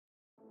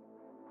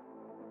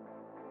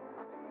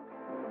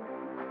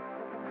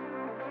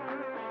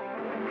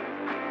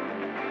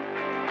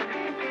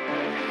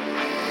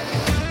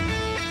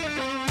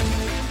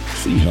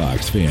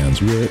Seahawks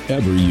fans,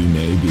 wherever you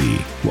may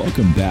be,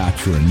 welcome back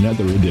for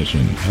another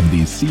edition of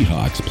the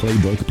Seahawks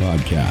Playbook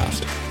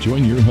Podcast.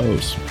 Join your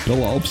host, Bill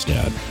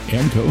Alvstad,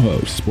 and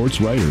co-host,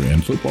 sports writer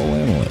and football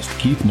analyst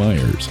Keith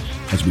Myers,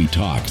 as we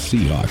talk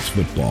Seahawks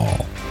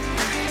football.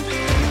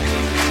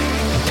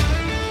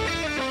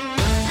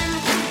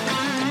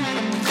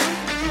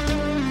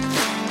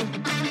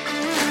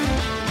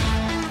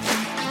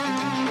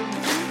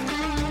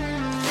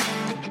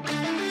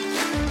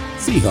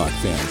 Seahawks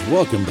fans,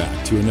 welcome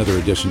back to another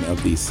edition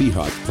of the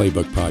Seahawks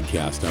Playbook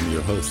Podcast. I'm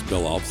your host,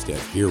 Bill Alvstad,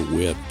 here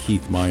with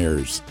Keith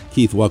Myers.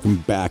 Keith, welcome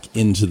back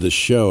into the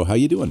show. How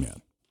you doing,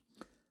 man?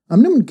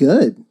 I'm doing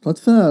good.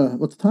 Let's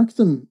talk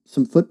some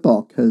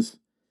football because,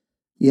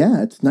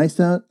 yeah, it's nice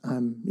out.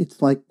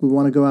 It's like we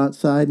want to go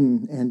outside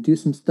and do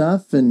some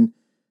stuff, and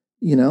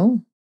you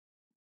know,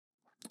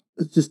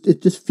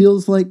 it just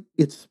feels like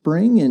it's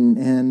spring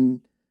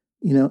and.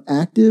 You know,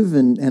 active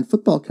and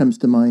football comes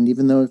to mind,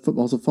 even though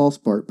football's a fall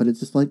sport, but it's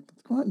just like,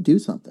 let's go out and do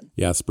something.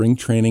 Yeah, spring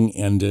training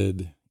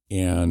ended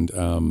and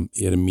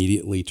it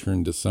immediately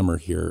turned to summer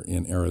here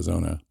in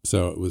Arizona.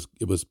 So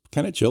it was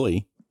kind of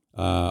chilly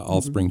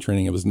all spring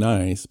training. It was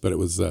nice, but it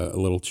was a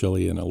little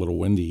chilly and a little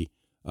windy,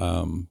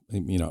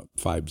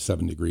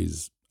 5-7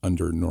 degrees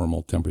under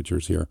normal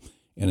temperatures here.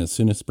 And as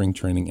soon as spring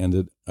training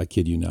ended, I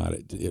kid you not,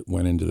 it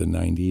went into the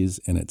 90s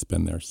and it's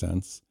been there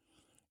since.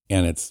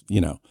 And it's,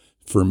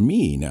 for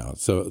me now,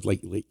 so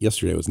like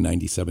yesterday it was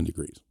 97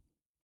 degrees.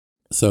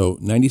 So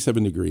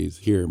 97 degrees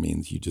here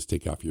means you just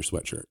take off your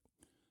sweatshirt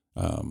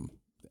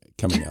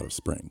coming out of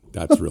spring.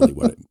 That's really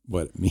what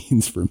it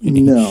means for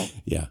me. No.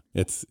 Yeah,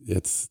 it's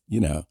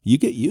you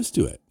get used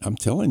to it. I'm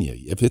telling you,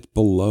 if it's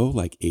below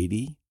like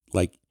 80,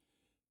 like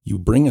you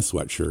bring a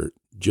sweatshirt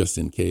just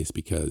in case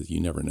because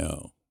you never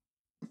know.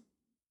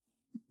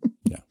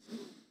 Yeah.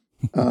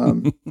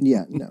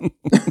 Yeah, no.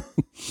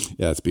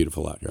 Yeah, it's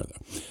beautiful out here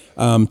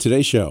though.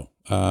 Today's show,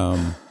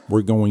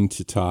 we're going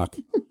to talk,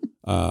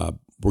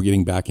 we're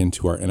getting back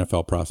into our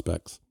NFL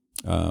prospects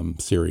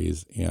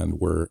series, and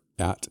we're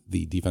at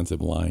the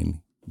defensive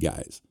line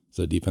guys.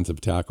 So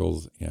defensive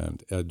tackles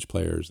and edge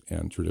players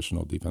and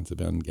traditional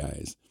defensive end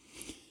guys.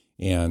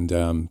 And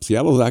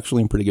Seattle is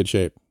actually in pretty good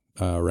shape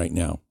right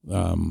now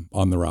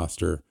on the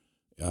roster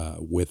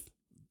with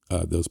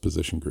those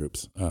position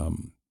groups.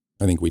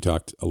 I think we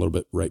talked a little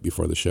bit right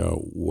before the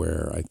show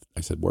where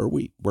I said, where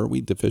are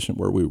we deficient?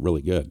 Where are we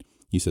really good?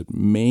 You said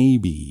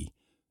maybe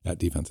at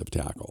defensive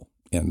tackle.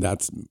 And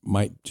that's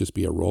might just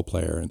be a role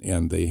player.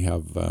 And they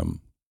have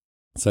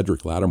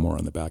Cedric Lattimore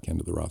on the back end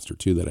of the roster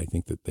too, that I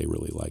think that they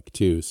really like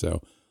too. So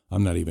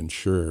I'm not even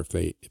sure if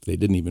they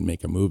didn't even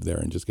make a move there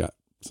and just got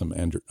some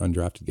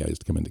undrafted guys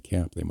to come into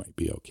camp, they might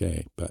be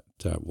okay. But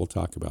we'll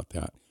talk about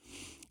that.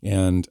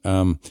 And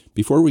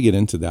before we get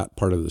into that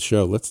part of the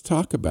show, let's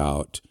talk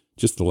about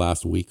just the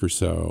last week or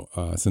so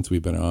since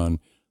we've been on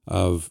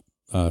of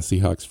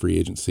Seahawks free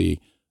agency.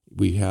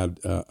 We had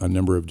a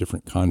number of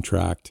different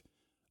contract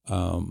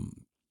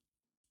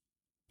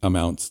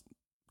amounts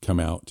come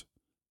out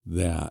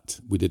that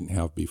we didn't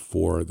have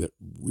before that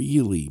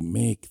really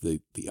make the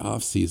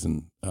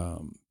offseason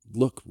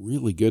look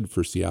really good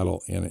for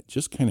Seattle. And it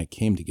just kind of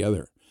came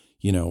together.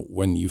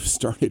 When you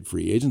started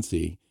free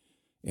agency,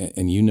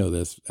 and you know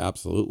this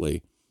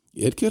absolutely,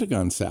 it could have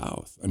gone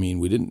south. I mean,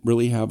 we didn't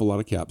really have a lot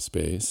of cap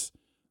space.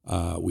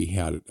 We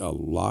had a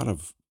lot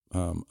of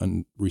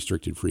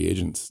unrestricted free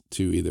agents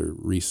to either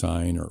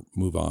re-sign or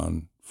move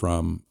on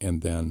from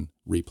and then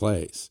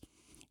replace.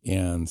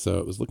 And so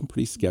it was looking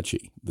pretty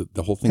sketchy.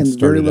 The whole thing and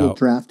started very little out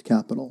draft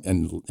capital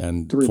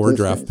and 4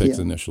 draft picks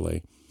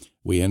initially.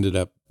 We ended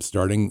up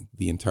starting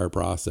the entire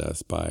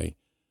process by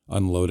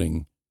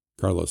unloading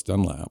Carlos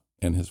Dunlap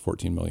and his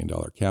 $14 million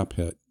cap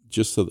hit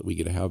just so that we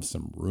could have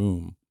some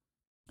room,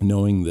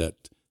 knowing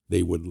that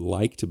they would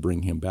like to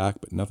bring him back,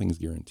 but nothing's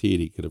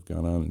guaranteed. He could have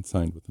gone on and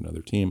signed with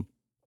another team.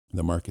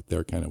 The market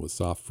there kind of was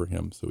soft for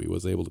him, so he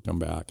was able to come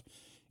back.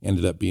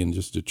 Ended up being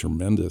just a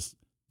tremendous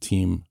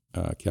team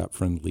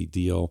cap-friendly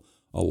deal,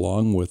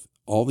 along with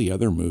all the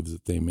other moves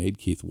that they made.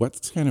 Keith,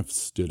 what's kind of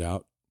stood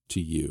out to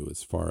you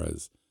as far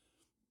as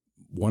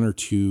one or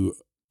two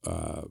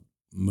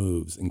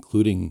moves,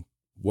 including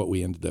what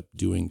we ended up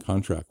doing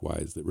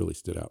contract-wise, that really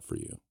stood out for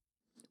you?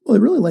 Well, I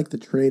really like the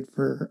trade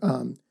for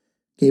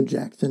Gabe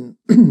Jackson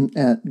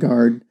at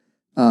guard.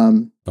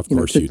 Of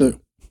course you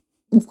do.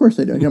 Of course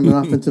I do. I'm an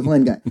offensive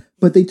line guy.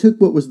 But they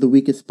took what was the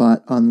weakest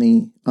spot on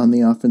the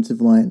offensive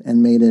line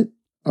and made it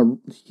a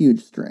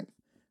huge strength.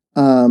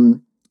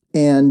 And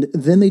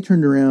then they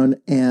turned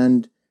around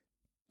and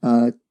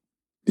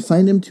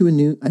signed him to a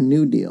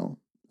new deal.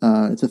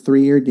 It's a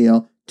 3-year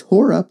deal.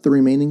 Tore up the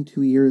remaining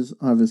 2 years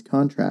of his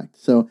contract.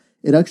 So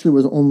it actually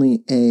was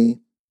only a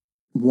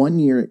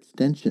 1-year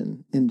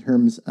extension in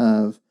terms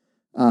of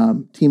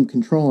team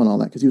control and all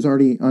that, because he was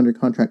already under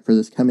contract for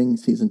this coming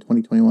season,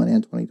 2021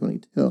 and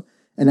 2022.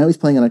 And now he's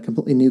playing on a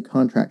completely new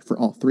contract for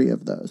all 3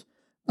 of those,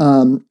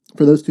 for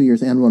those 2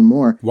 years and one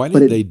more. Why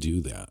did they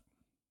do that?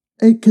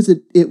 Because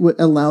it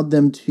allowed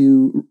them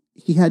to,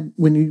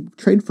 when you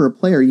trade for a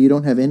player, you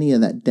don't have any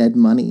of that dead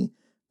money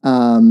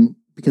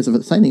because of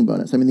a signing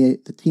bonus. I mean,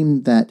 the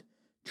team that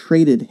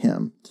traded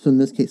him, so in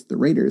this case the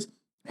Raiders,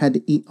 had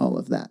to eat all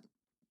of that.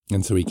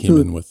 And so he came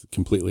in with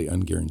completely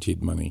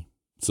unguaranteed money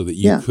so that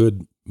you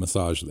could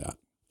massage that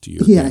to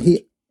your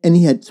advantage.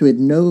 He had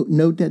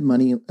no dead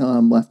money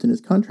left in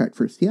his contract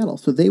for Seattle.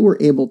 So they were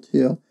able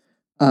to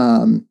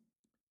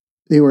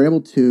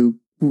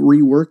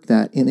rework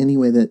that in any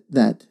way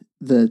that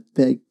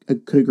they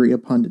could agree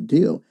upon to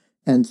do.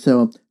 And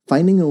so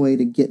finding a way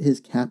to get his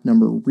cap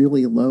number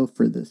really low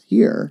for this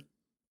year,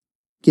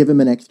 give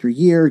him an extra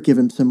year, give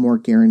him some more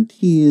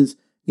guarantees,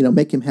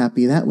 make him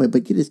happy that way,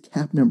 but get his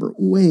cap number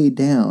way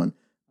down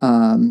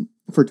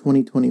for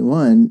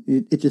 2021.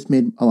 It just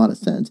made a lot of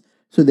sense.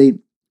 So they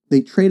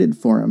traded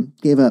for him,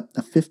 gave up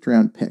a 5th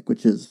round pick,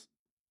 which is,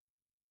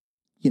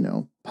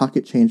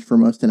 pocket change for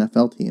most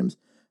NFL teams.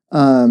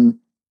 And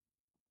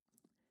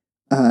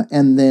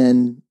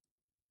then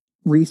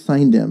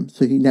re-signed him.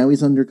 So now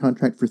he's under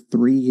contract for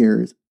 3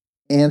 years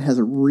and has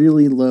a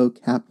really low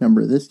cap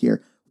number this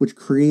year, which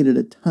created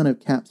a ton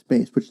of cap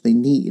space, which they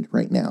need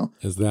right now.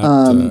 Is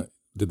that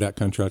did that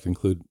contract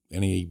include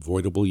any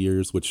voidable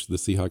years, which the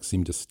Seahawks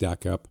seem to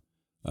stack up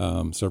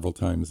several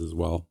times as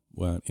well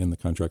in the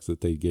contracts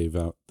that they gave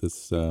out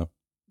this? I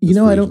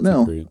don't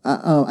know.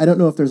 I don't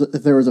know if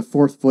there was a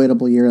 4th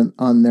voidable year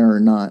on there or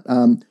not.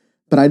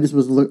 But I just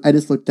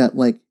looked at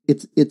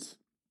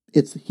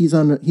he's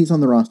on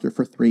the roster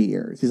for 3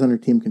 years. He's under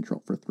team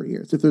control for 3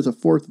 years. If there's a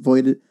 4th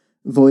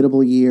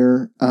voidable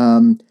year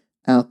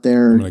out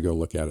there, I'm gonna go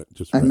look at it.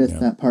 I missed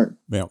that part.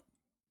 Yeah,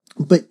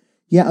 but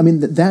yeah, I mean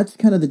that's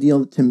kind of the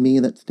deal to me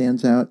that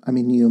stands out. I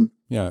mean,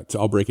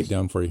 I'll break it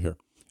down for you here.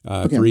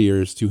 3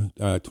 years,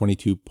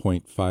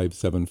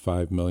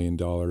 $22.575 million,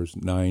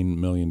 $9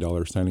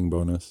 million signing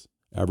bonus.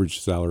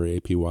 Average salary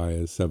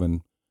APY is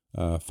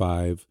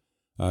 7.5.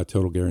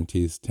 Total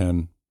guarantees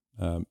 10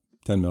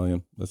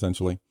 million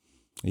essentially.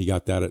 You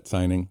got that at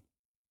signing,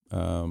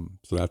 so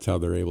that's how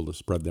they're able to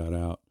spread that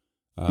out.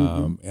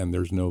 And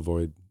there's no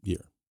void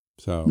year.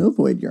 So no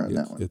void year on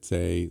that one. It's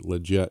a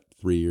legit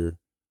 3-year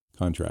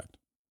contract.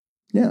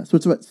 Yeah, so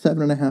it's about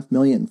 $7.5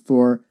 million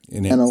for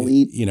an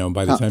elite.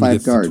 By the time it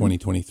gets to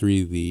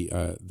 2023,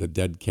 the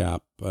dead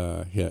cap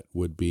hit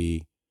would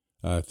be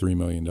 $3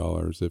 million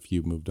if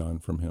you moved on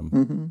from him.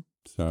 Mm-hmm.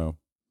 So,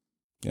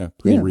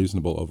 pretty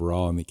reasonable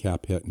overall. And the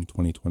cap hit in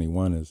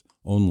 2021 is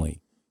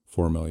only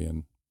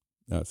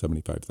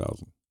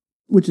 $4,075,000,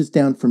 which is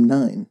down from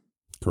 9.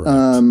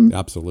 Correct.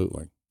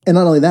 Absolutely. And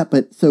not only that,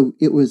 but so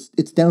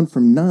it's down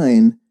from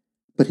 9,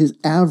 but his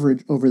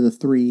average over the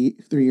 3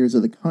 years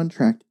of the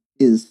contract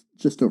is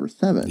just over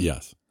 7.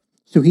 Yes.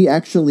 So he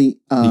actually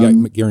he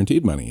got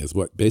guaranteed money is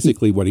what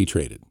he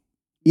traded.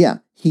 Yeah,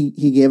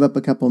 he gave up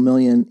a couple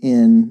million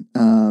in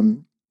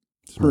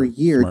per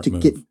year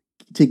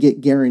to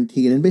get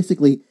guaranteed, and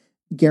basically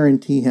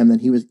guarantee him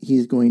that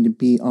he's going to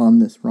be on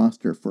this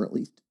roster for at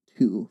least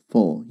 2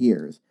 full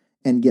years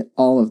and get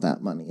all of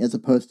that money, as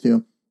opposed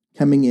to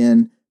coming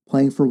in,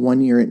 playing for 1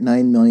 year at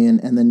 $9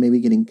 million, and then maybe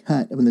getting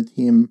cut when the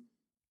team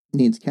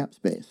needs cap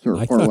space or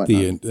whatnot.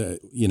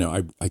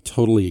 I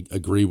totally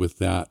agree with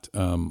that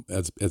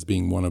as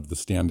being one of the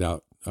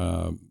standout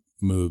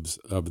moves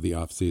of the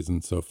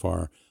offseason so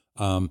far.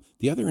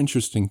 The other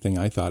interesting thing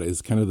I thought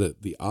is kind of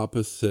the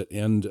opposite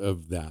end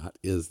of that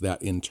is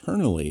that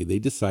internally they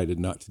decided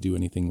not to do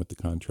anything with the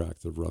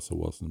contracts of Russell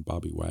Wilson and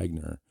Bobby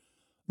Wagner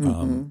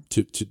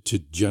to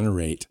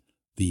generate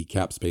the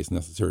cap space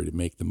necessary to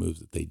make the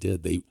moves that they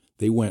did.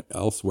 They went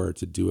elsewhere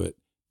to do it,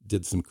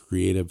 did some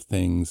creative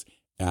things,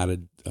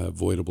 added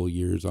voidable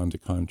years onto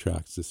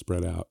contracts to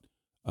spread out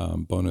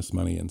bonus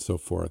money and so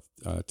forth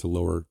to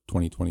lower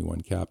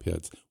 2021 cap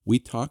hits. We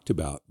talked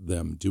about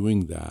them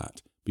doing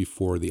that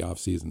before the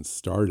offseason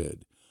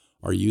started.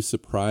 Are you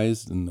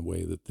surprised in the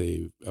way that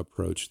they've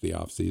approached the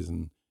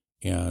offseason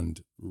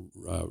and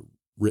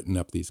written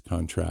up these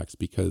contracts?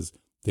 Because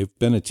they've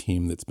been a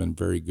team that's been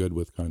very good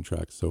with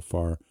contracts so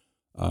far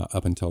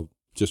up until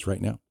just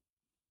right now.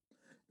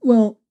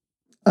 Well,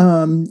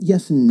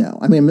 yes and no.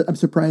 I mean, I'm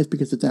surprised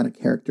because it's out of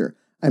character.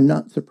 I'm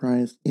not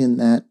surprised in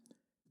that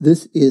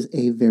this is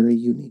a very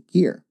unique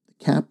year. The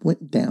cap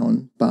went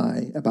down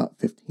by about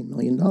 $15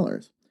 million.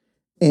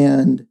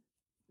 And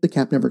the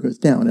cap never goes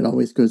down. It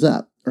always goes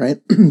up,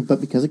 right? But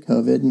because of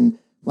COVID and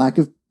lack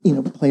of,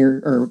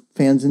 player or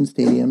fans in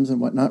stadiums and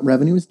whatnot,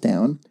 revenue is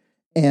down.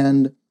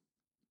 And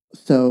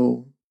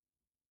so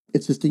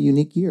it's just a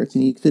unique year. It's a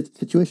unique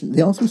situation.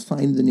 They also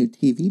signed the new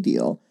TV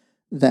deal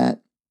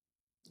that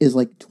is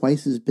like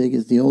twice as big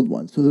as the old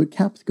one. So the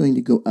cap's going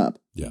to go up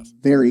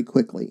very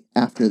quickly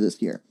after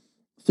this year.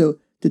 So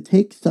to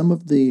take some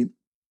of the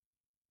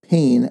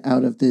pain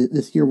out of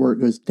this year where it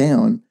goes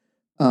down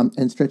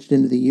and stretch it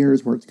into the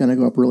years where it's going to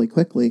go up really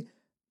quickly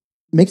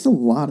makes a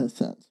lot of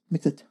sense.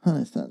 Makes a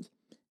ton of sense.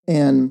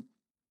 And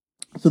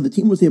so the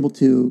team was able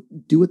to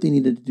do what they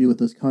needed to do with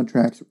those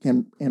contracts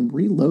and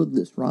reload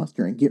this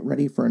roster and get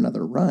ready for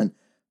another run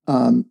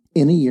in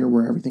a year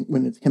where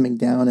when it's coming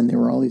down and there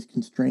were all these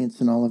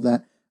constraints and all of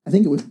that. I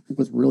think it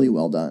was really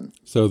well done.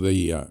 So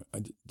the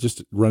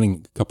just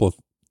running a couple of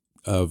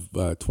of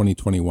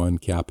 2021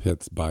 cap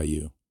hits by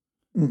you.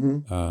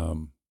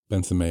 Mm-hmm.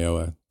 Benson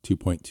Mayoa,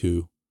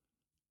 2.2.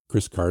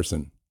 Chris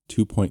Carson,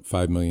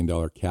 $2.5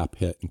 million cap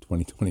hit in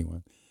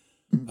 2021.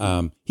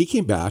 Mm-hmm. He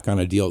came back on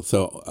a deal.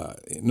 So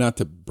not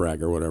to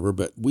brag or whatever,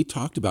 but we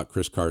talked about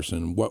Chris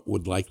Carson, what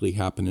would likely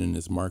happen in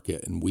his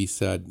market. And we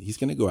said, he's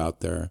going to go out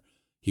there.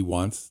 He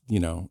wants,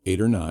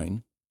 8 or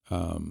 9,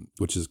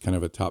 which is kind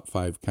of a top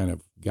 5 kind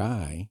of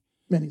guy.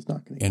 And he's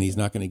not going to. And he's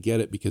not going to get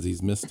it because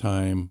he's missed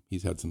time.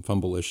 He's had some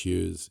fumble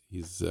issues.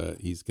 He's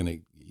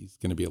going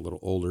to be a little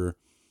older.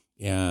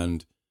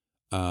 And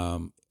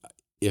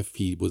if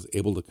he was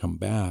able to come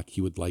back,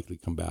 he would likely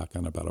come back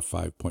on about a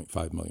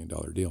 $5.5 million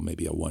deal,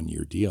 maybe a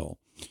 1-year deal.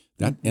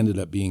 That ended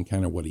up being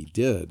kind of what he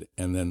did.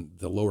 And then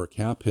the lower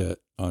cap hit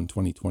on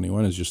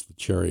 2021 is just the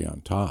cherry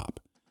on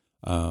top.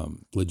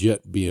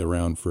 Legit be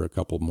around for a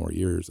couple more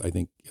years. I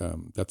think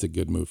that's a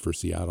good move for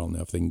Seattle.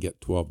 Now, if they can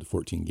get 12 to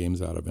 14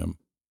 games out of him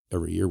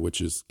every year,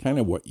 which is kind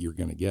of what you're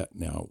going to get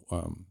now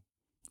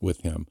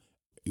with him,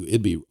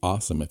 it'd be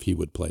awesome if he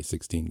would play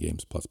 16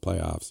 games plus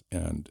playoffs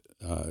and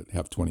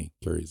have 20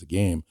 carries a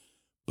game.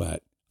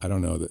 But I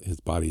don't know that his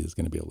body is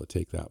going to be able to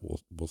take that.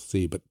 We'll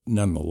see. But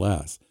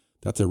nonetheless,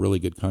 that's a really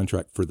good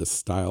contract for the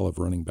style of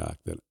running back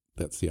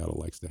that Seattle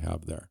likes to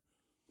have there.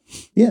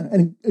 Yeah,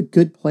 and a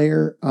good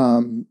player,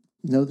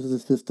 knows the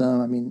system.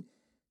 I mean,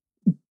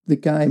 the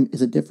guy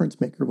is a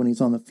difference maker when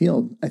he's on the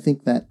field. I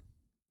think that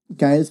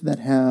guys that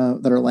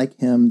are like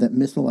him that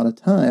miss a lot of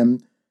time,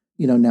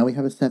 now we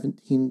have a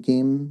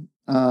 17-game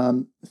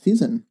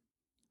season,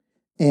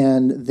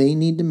 and they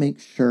need to make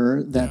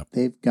sure that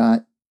they've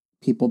got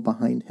people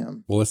behind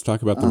him. Well, let's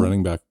talk about the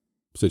running back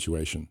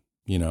situation.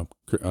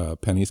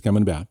 Penny's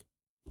coming back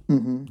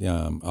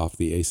off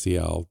the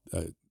ACL.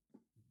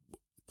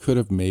 Could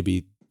have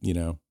maybe,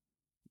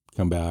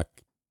 come back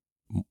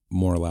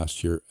more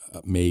last year,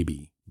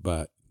 maybe,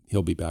 but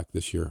he'll be back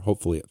this year,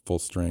 hopefully at full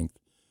strength.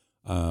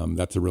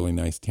 That's a really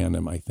nice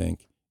tandem, I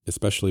think,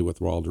 especially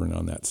with Waldron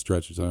on that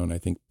stretch zone. I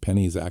think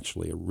Penny's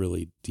actually a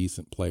really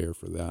decent player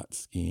for that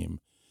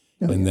scheme.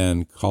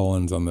 Then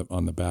Collins on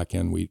the back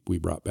end, we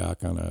brought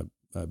back on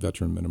a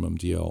veteran minimum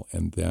deal,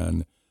 and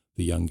then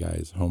the young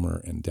guys,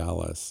 Homer and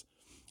Dallas.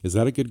 Is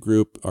that a good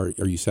group? Are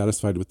you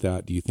satisfied with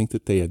that? Do you think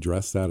that they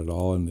address that at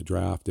all in the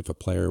draft? If a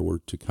player were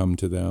to come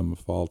to them,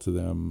 fall to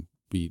them,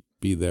 be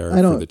there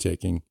for the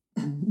taking?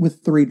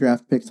 With 3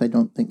 draft picks, I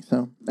don't think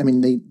so. I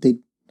mean,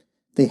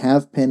 they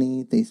have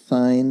Penny, they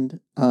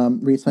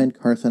re-signed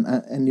Carson,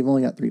 and you've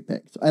only got 3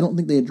 picks. I don't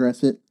think they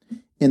address it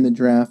in the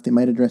draft. They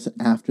might address it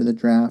after the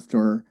draft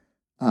or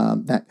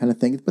that kind of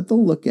thing. But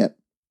they'll look at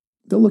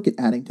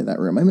adding to that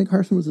room. I mean,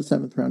 Carson was a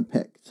 7th round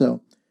pick,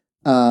 so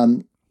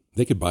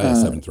they could buy a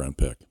 7th round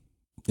pick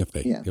if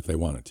they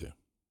wanted to.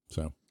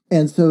 So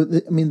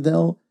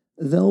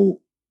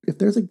they'll if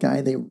there's a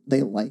guy they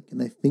like and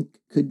they think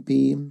could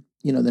be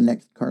the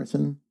next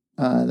Carson.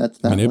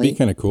 It'd be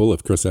kind of cool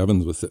if Chris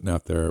Evans was sitting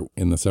out there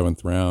in the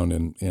 7th round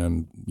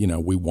and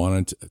we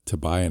wanted to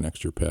buy an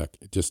extra pick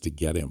just to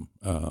get him.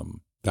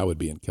 That would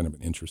be kind of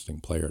an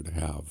interesting player to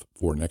have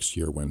for next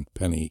year when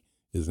Penny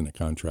is in a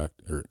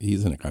contract, or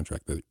he's in a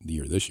contract the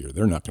year this year.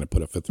 They're not going to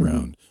put a 5th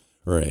round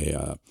or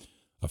a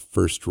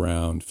 1st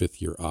round 5th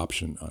year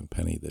option on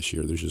Penny this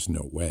year. There's just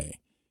no way.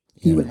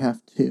 He would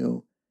have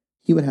to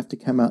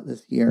come out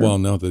this year. Well,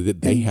 no,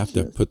 they have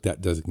to put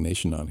that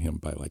designation on him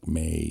by like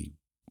May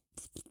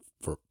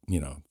for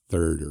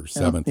 3rd or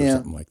 7th or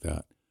something like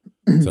that.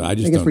 So I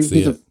just don't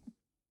see it.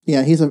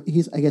 He's a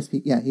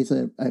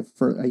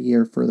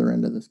year further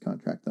into this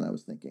contract than I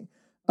was thinking.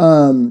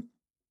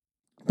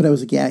 But I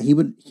was like, he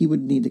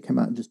would need to come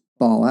out and just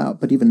ball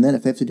out. But even then,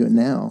 if they have to do it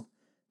now,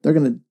 they're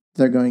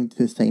going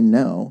to say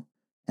no.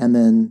 And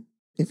then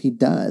if he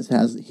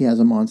he has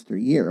a monster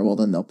year, well,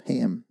 then they'll pay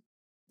him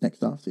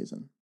next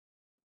offseason.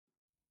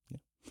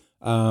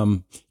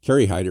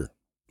 Kerry Hyder,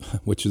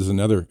 which is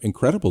another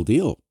incredible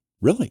deal,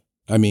 really.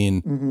 I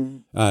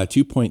mean,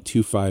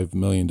 $2.25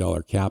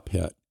 million cap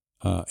hit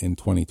in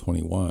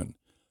 2021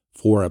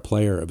 for a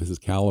player of his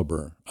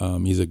caliber.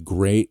 He's a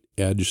great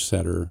edge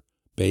setter,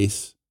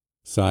 base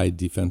side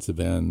defensive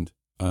end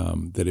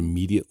that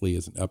immediately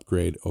is an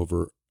upgrade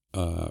over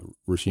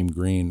Rasheem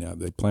Green.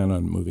 They plan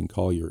on moving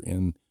Collier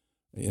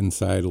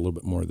inside a little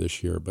bit more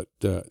this year, but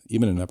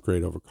even an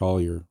upgrade over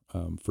Collier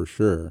for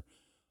sure.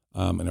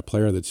 And a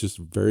player that's just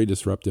very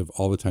disruptive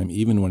all the time,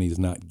 even when he's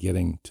not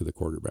getting to the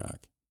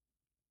quarterback.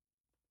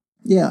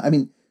 Yeah, I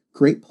mean,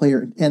 great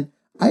player. And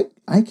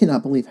I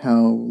cannot believe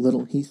how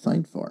little he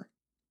signed for.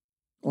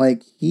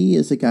 Like, he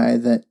is a guy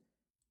that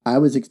I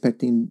was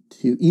expecting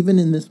to, even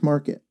in this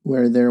market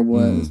where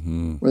there's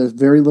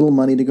very little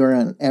money to go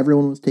around and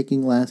everyone was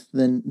taking less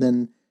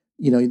than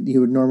you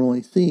would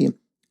normally see.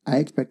 I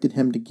expected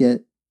him to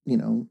get,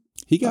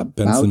 he got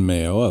Benson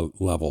Mayoa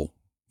level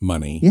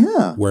money.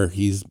 Yeah. Where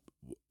he's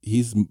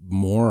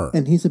more,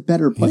 and he's a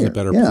better player. He's a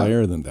better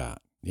player than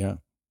that. Yeah.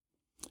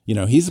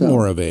 He's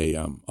more of a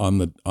on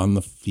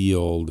the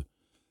field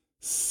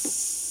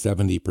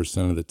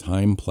 70% of the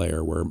time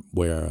player,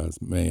 whereas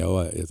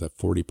Mayoa is a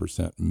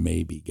 40%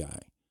 maybe guy.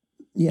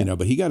 Yeah.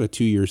 But he got a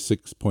 2-year,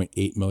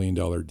 $6.8 million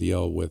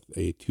deal with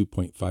a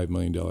 $2.5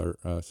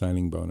 million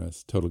signing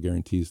bonus. Total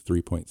guarantees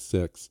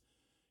 3.6.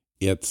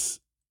 It's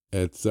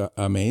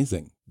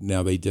amazing.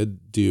 Now they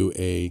did do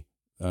a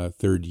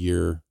third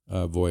year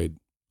void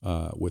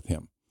with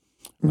him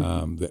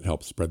that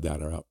helps spread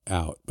that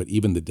out. But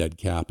even the dead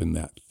cap in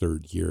that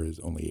third year is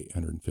only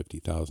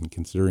 $850,000,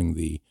 considering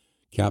the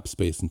cap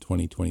space in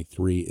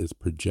 2023 is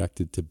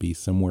projected to be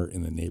somewhere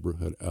in the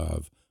neighborhood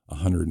of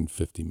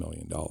 $150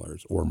 million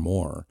or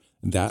more.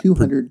 That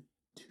 $250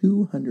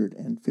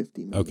 million.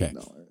 Okay.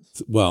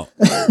 Well,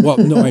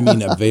 no, I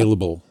mean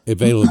available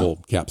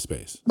cap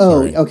space.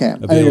 Sorry. Okay.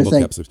 Available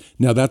cap space.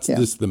 Now that's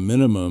just the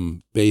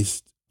minimum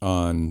based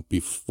on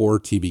before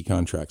TV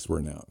contracts were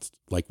announced.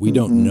 Like we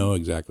don't know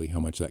exactly how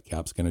much that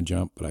cap's going to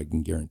jump, but I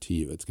can guarantee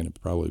you it's going to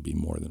probably be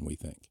more than we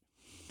think.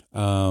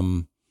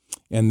 And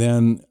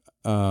then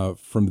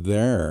from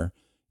there,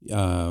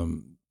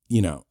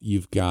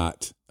 you've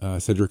got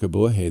Cedric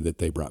Abuahe that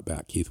they brought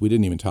back. Keith, we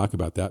didn't even talk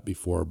about that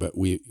before, but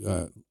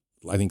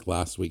I think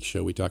last week's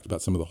show, we talked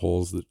about some of the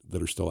holes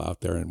that are still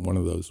out there. And one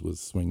of those was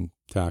swing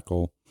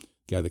tackle,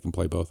 guy that can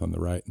play both on the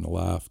right and the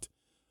left.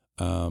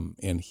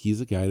 And he's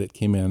a guy that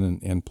came in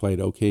and played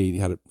okay. He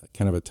had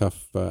kind of a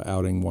tough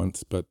outing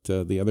once, but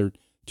the other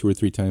 2 or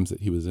 3 times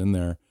that he was in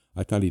there,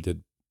 I thought he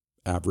did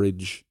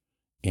average.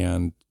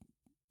 And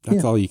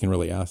that's all you can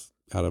really ask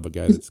out of a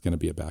guy that's going to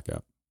be a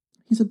backup.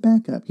 He's a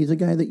backup. He's a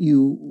guy that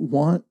you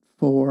want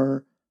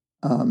for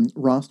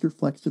roster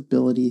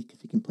flexibility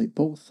because he can play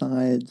both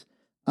sides.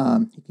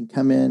 He can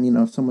come in,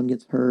 if someone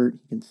gets hurt,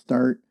 he can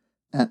start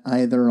at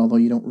either, although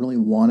you don't really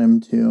want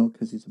him to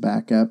because he's a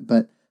backup.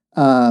 But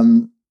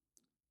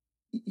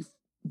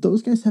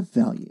those guys have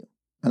value.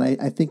 And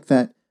I think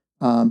that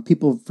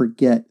people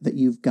forget that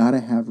you've got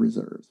to have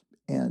reserves.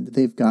 And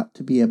they've got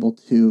to be able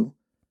to,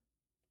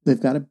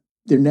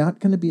 they're not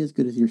going to be as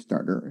good as your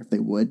starter. If they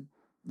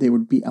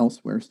would be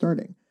elsewhere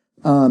starting.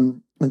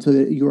 And so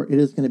it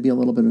is going to be a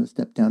little bit of a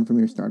step down from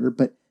your starter,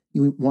 but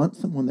you want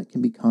someone that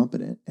can be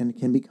competent and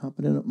can be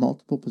competent at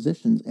multiple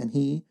positions. And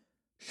he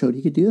showed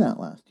he could do that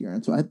last year.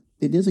 And so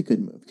it is a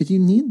good move because you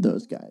need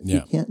those guys.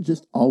 Yeah. You can't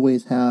just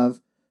always have,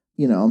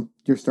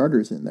 your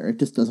starters in there. It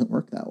just doesn't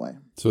work that way.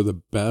 So the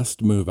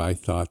best move, I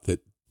thought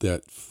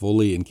that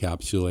fully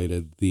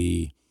encapsulated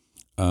the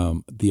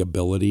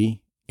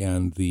ability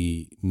and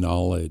the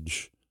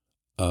knowledge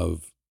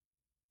of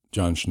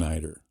John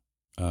Schneider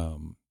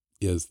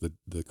is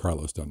the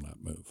Carlos Dunlap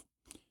move.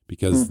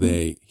 Because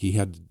he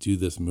had to do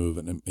this move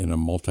in a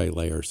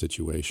multi-layer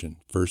situation.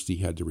 First, he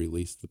had to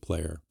release the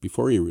player.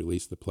 Before he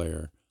released the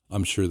player,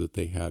 I'm sure that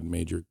they had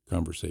major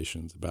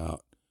conversations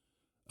about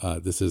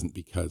this isn't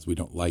because we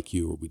don't like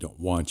you or we don't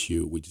want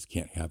you. We just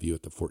can't have you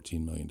at the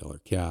 $14 million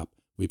cap.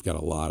 We've got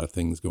a lot of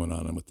things going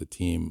on with the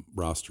team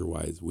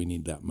roster-wise. We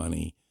need that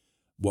money.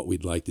 What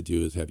we'd like to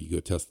do is have you go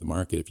test the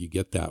market. If you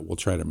get that, we'll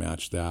try to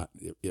match that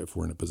if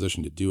we're in a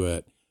position to do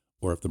it.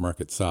 Or if the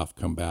market's soft,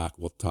 come back.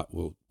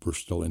 We're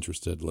still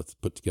interested. Let's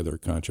put together a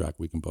contract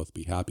we can both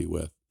be happy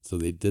with. So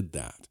they did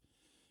that.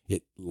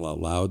 It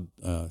allowed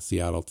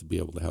Seattle to be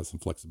able to have some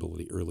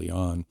flexibility early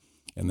on.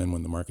 And then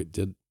when the market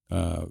did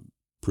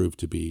prove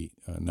to be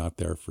not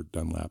there for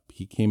Dunlap,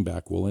 he came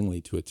back willingly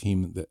to a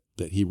team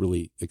that he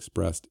really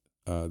expressed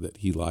that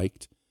he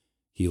liked.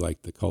 He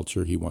liked the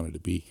culture. He wanted to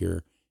be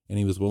here. And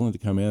he was willing to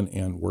come in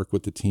and work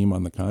with the team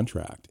on the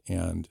contract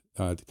and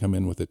to come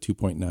in with a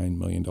 $2.9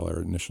 million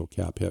initial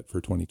cap hit for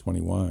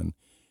 2021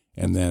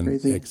 and then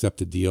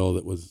accept a deal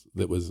that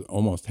was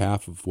almost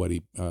half of what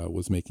he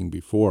was making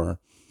before.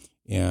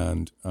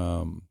 And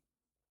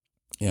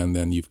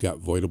then you've got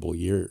voidable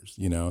years,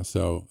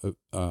 so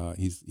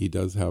he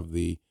does have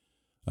the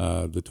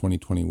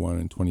 2021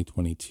 and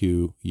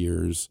 2022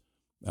 years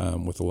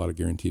with a lot of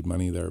guaranteed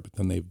money there, but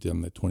then they've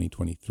done the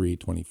 2023,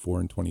 24,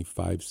 and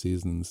 25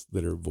 seasons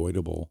that are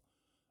voidable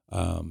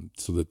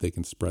so that they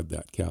can spread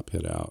that cap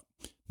hit out.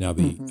 Now,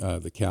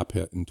 the cap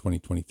hit in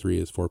 2023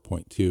 is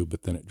 4.2,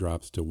 but then it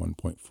drops to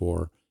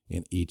 1.4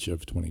 in each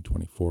of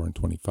 2024 and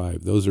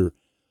 25.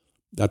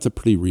 That's a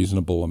pretty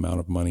reasonable amount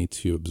of money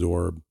to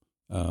absorb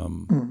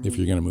if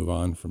you're going to move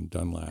on from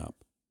Dunlap.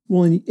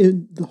 Well, and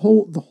the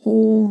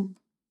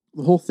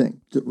whole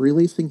thing,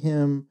 releasing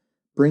him,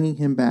 bringing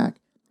him back,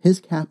 his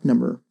cap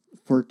number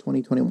for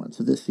 2021,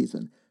 so this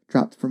season,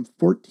 dropped from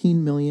 $14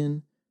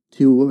 million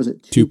to, what was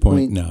it?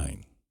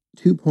 2.9.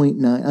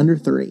 2.9, under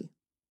 3,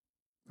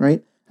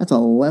 right? That's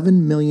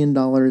 $11 million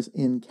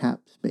in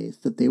cap space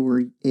that they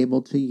were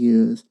able to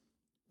use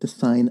to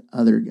sign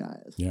other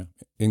guys. Yeah,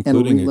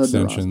 including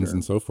extensions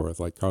and so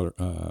forth, like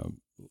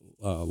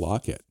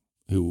Lockett,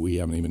 who we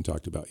haven't even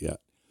talked about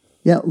yet.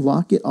 Yeah,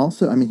 Lockett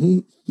also,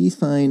 he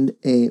signed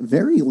a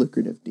very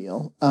lucrative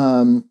deal.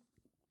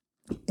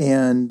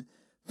 And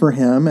for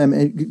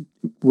him,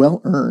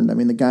 well earned.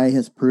 The guy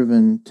has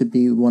proven to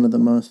be one of the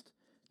most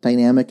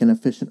dynamic and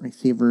efficient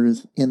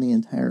receivers in the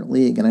entire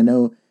league. And I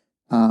know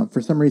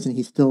for some reason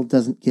he still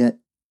doesn't get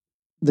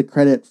the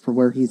credit for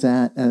where he's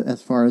at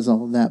as far as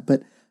all of that.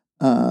 But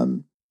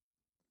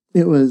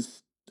it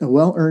was a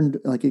well-earned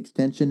like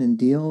extension and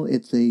deal.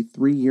 It's a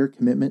 3-year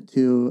commitment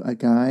to a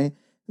guy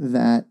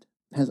that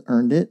has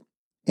earned it,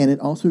 and it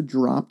also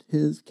dropped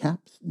his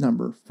cap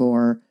number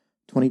for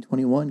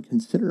 2021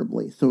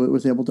 considerably. So it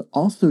was able to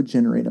also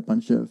generate a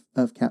bunch of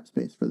cap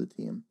space for the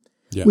team,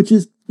 Yeah. which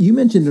is, you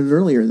mentioned it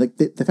earlier, like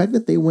the fact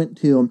that they went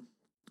to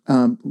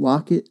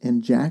Lockett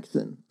and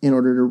Jackson in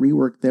order to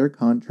rework their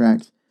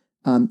contracts,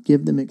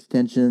 give them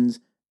extensions,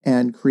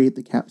 and create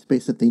the cap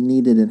space that they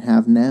needed and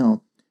have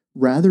now,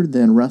 rather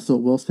than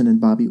Russell Wilson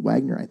and Bobby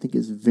Wagner, I think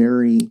is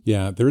very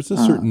There's a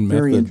certain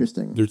very method.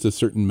 interesting. There's a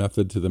certain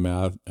method to the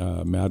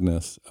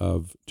madness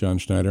of John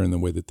Schneider and the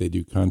way that they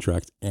do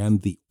contracts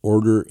and the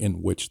order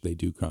in which they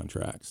do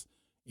contracts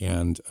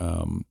and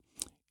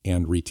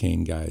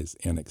retain guys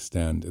and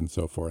extend and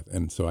so forth.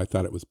 And so I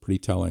thought it was pretty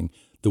telling.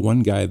 The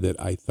one guy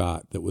that I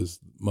thought that was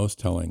most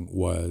telling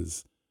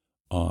was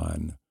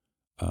on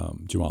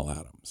Jamal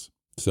Adams.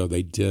 So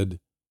they did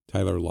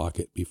Tyler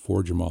Lockett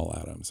before Jamal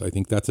Adams. I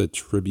think that's a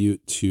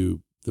tribute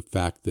to the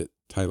fact that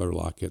Tyler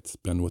Lockett's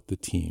been with the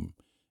team,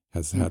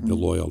 has had the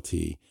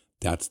loyalty.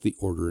 That's the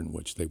order in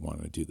which they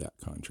want to do that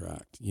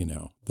contract. You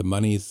know, the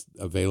money's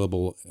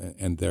available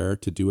and there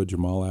to do a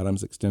Jamal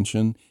Adams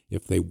extension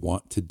if they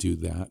want to do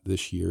that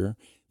this year.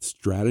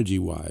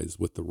 Strategy-wise,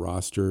 with the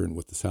roster and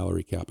with the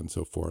salary cap and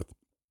so forth,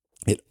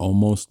 it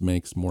almost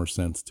makes more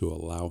sense to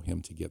allow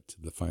him to get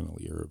to the final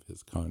year of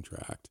his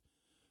contract.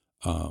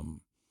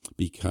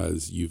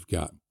 Because you've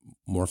got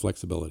more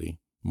flexibility,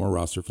 more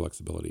roster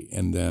flexibility,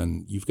 and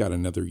then you've got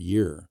another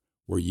year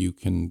where you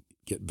can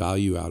get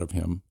value out of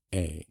him,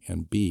 A,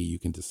 and B, you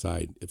can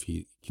decide if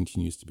he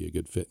continues to be a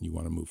good fit and you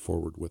want to move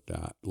forward with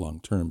that long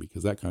term,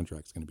 because that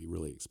contract's going to be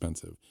really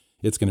expensive.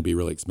 It's going to be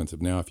really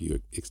expensive now if you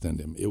extend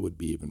him. It would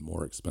be even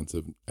more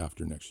expensive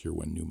after next year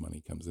when new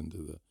money comes into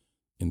the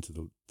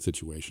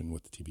situation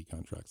with the TV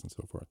contracts and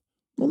so forth.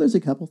 Well, there's a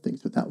couple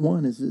things with that.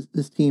 One is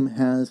this team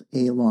has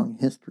a long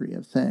history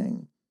of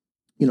saying,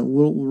 you know,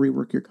 we'll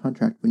rework your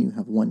contract when you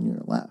have 1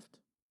 year left.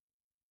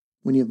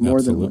 When you have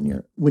more than 1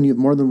 year, when you have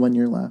more than 1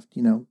 year left,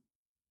 you know,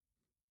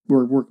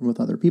 we're working with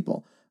other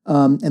people.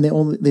 And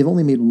they've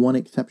only made one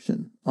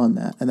exception on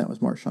that, and that was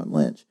Marshawn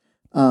Lynch.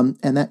 And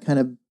that kind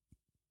of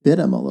bit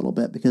him a little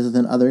bit, because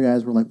then other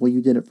guys were like, well,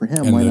 you did it for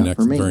him. And why not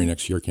for me? Very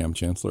next year, Cam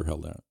Chancellor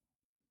held out.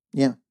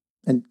 Yeah.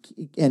 And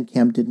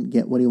Cam didn't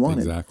get what he wanted.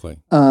 Exactly.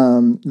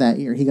 That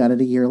year. He got it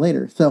a year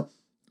later. So,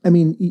 I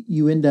mean,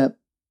 you end up,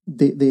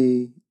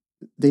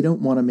 they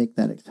don't want to make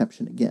that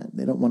exception again.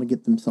 They don't want to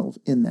get themselves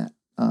in that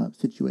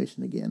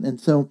situation again. And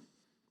so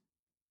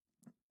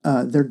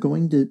you're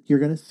going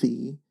to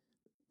see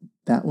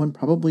that one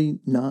probably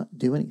not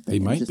do anything.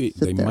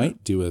 They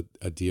might do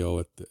a deal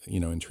at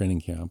in training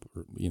camp,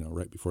 or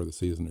right before the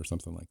season or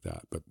something like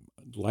that, but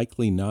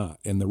likely not.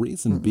 And the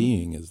reason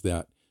being is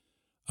that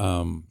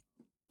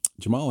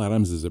Jamal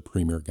Adams is a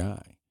premier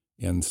guy,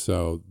 and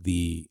so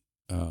the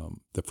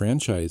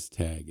franchise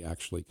tag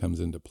actually comes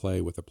into play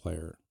with a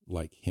player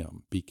like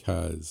him,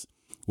 because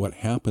what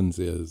happens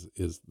is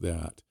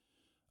that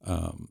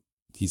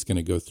he's going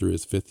to go through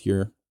his 5th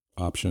year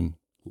option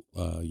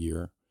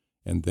year,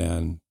 and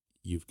then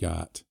you've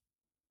got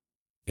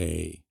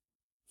a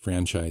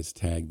franchise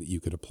tag that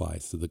you could apply.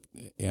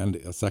 And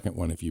a second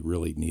one if you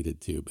really needed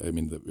to. I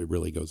mean, it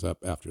really goes up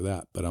after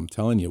that. But I'm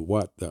telling you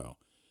what, though,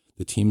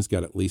 the team's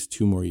got at least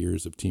 2 more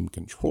years of team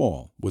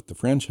control with the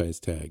franchise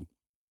tag.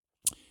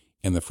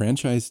 And the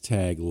franchise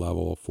tag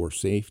level for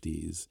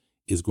safeties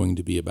is going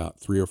to be about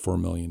 $3 or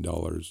 $4 million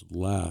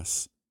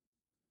less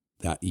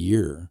that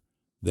year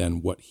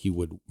than what he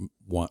would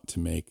want to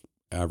make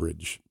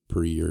average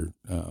per year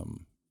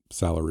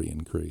salary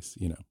increase,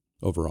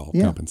 overall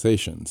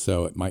compensation.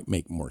 So it might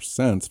make more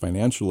sense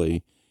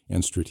financially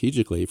and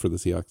strategically for the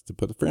Seahawks to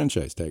put a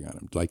franchise tag on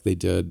him, like they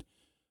did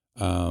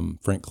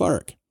Frank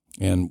Clark.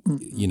 And,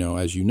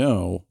 as you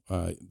know,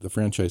 the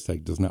franchise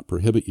tag does not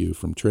prohibit you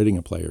from trading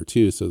a player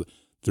too. So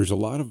there's a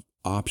lot of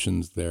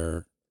options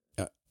there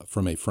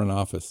from a front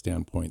office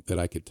standpoint that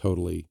I could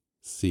totally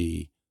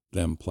see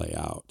them play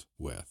out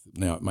with.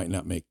 Now, it might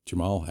not make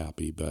Jamal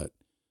happy, but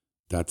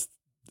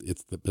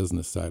it's the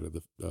business side of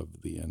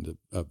the end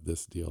of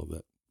this deal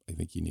that I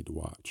think you need to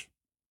watch.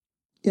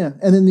 Yeah,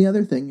 and then the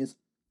other thing is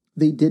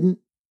they didn't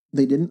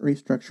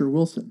restructure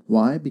Wilson.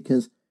 Why?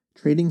 Because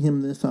trading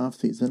him this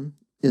offseason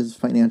is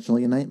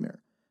financially a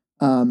nightmare.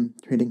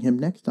 Trading him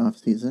next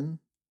offseason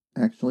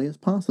actually is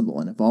possible.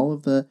 And if all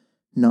of the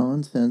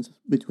nonsense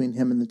between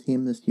him and the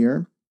team this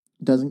year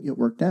doesn't get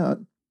worked out,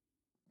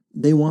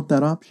 they want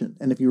that option.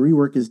 And if you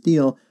rework his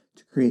deal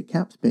to create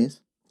cap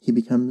space, he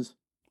becomes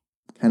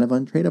kind of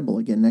untradeable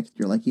again next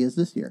year like he is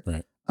this year.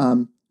 Right.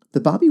 The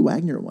Bobby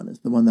Wagner one is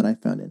the one that I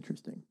found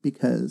interesting,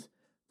 because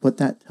what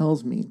that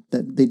tells me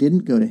that they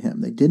didn't go to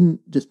him. They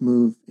didn't just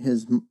move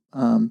his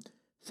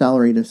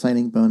salary to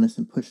signing bonus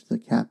and push the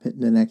cap hit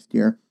into next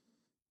year.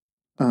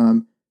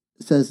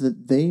 Says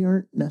that they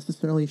aren't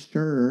necessarily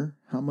sure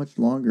how much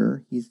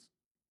longer he's,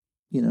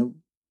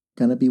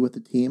 going to be with the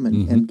team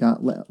and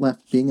got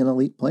left being an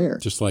elite player.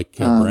 Just like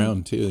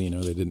Brown too,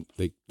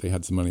 they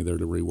had some money there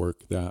to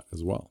rework that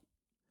as well.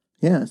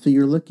 Yeah, so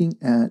you're looking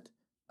at,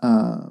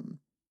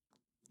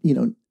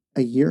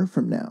 a year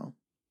from now,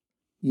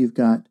 you've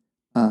got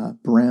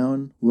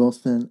Brown,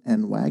 Wilson,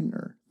 and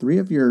Wagner, three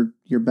of your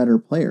better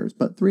players,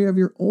 but three of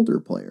your older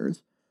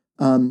players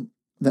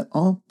that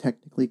all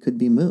technically could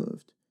be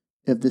moved.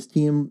 If this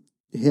team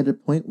hit a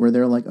point where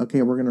they're like,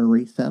 okay, we're going to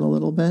reset a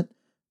little bit,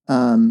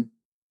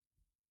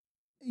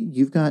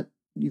 you've got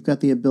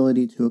the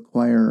ability to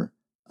acquire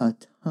a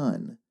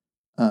ton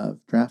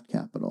of draft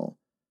capital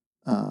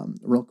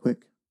real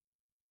quick.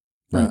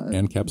 Right,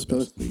 and cap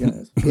space.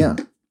 Yeah.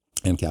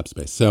 And cap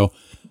space. So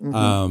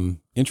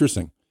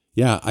interesting.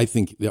 Yeah, I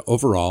think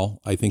overall,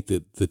 I think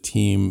that the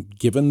team,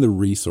 given the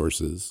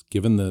resources,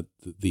 given the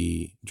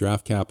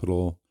draft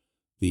capital,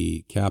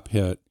 the cap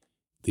hit,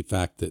 the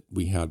fact that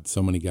we had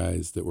so many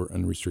guys that were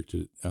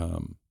unrestricted,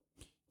 that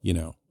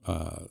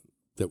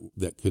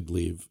could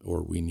leave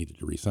or we needed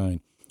to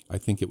resign, I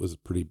think it was a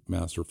pretty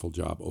masterful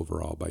job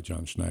overall by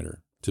John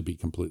Schneider, to be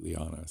completely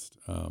honest.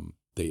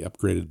 They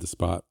upgraded the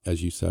spot,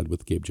 as you said,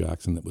 with Gabe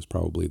Jackson. That was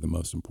probably the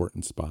most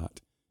important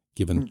spot,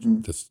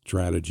 given the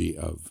strategy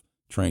of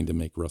trying to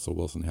make Russell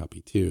Wilson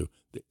happy too.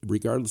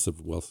 Regardless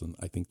of Wilson,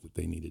 I think that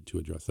they needed to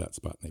address that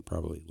spot, and they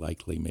probably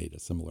likely made a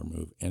similar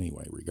move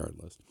anyway,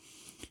 regardless.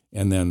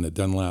 And then the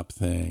Dunlap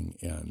thing,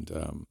 and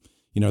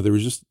there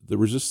was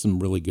just some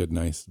really good,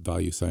 nice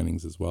value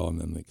signings as well.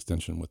 And then the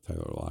extension with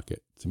Tyler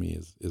Lockett, to me,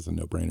 is a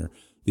no brainer.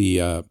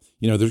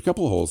 There's a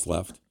couple of holes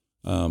left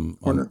on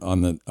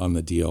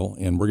the deal,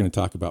 and we're going to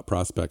talk about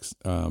prospects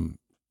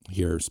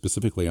here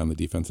specifically on the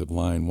defensive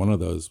line. One of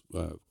those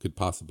could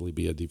possibly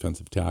be a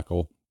defensive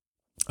tackle.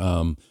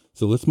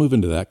 So let's move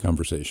into that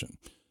conversation.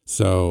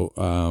 So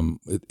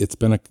it's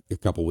been a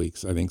couple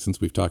weeks, I think,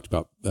 since we've talked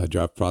about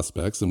draft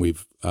prospects, and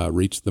we've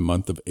reached the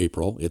month of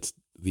April. It's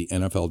the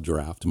NFL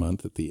draft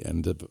month at the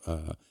end of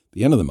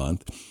the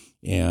month,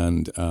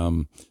 and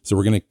so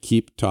we're going to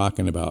keep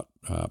talking about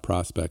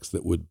prospects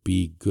that would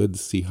be good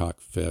Seahawk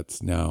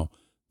fits. Now,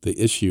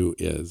 the issue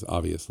is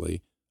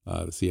obviously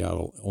the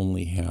Seattle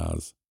only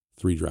has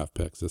 3 draft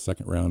picks: a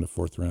second round, a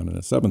fourth round, and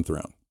a seventh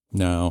round.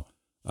 Now,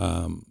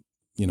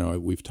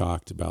 we've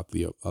talked about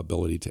the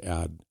ability to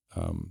add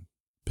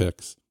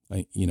picks.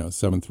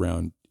 Seventh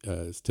round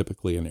is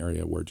typically an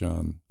area where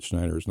John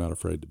Schneider is not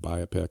afraid to buy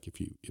a pick.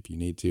 If you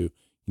need to, you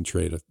can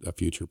trade a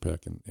future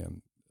pick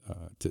and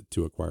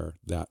to acquire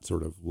that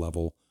sort of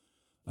level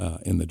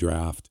in the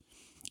draft.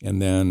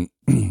 And then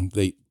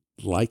they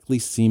likely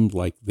seemed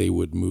like they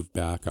would move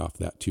back off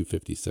that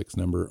 256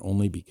 number,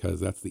 only because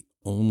that's the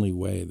only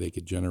way they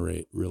could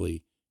generate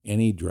really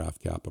any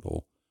draft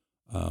capital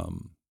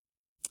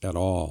at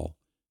all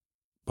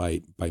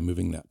by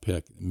moving that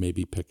pick,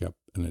 maybe pick up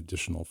an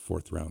additional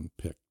fourth round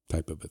pick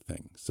type of a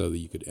thing, so that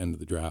you could end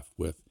the draft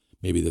with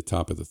maybe the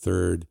top of the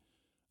third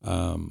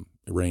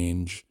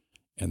range,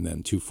 and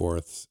then 2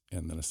 fourths,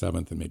 and then a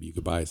seventh, and maybe you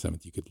could buy a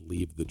seventh. You could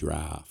leave the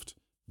draft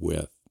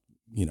with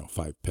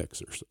 5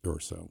 picks or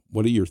so.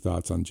 What are your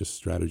thoughts on just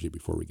strategy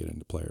before we get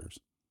into players?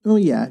 Oh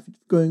yeah,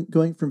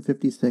 going from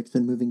 56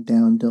 and moving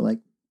down to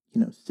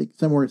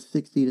somewhere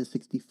 60 to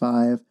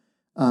 65,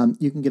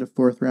 you can get a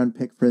fourth round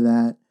pick for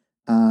that.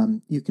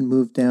 You can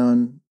move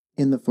down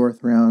in the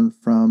fourth round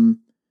from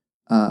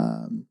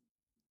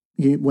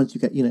once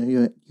you got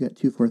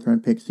 2 fourth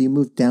round picks, so you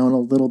move down a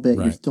little bit.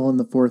 Right. You're still in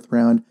the fourth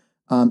round,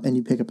 and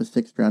you pick up a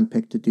 6th round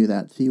pick to do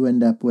that. So you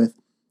end up with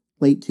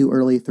late 2,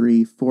 early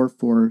 3, 4,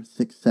 4,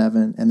 6,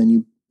 7, and then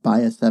you buy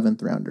a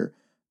 7th rounder,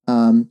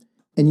 and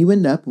you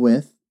end up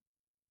with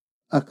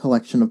a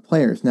collection of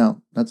players.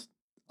 Now that's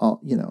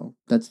all.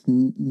 That's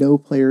no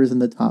players in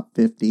the top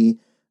 50.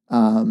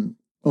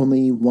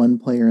 Only 1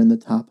 player in the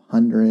top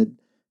 100,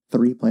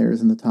 3 players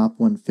in the top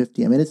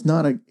 150. I mean, it's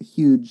not a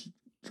huge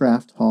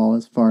draft haul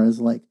as far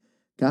as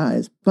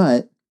guys,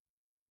 but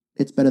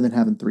it's better than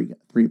having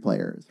three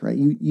players, right?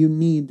 You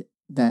need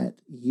that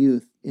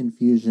youth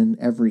infusion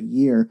every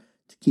year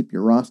to keep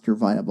your roster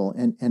viable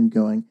and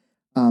going.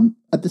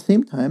 At the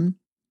same time,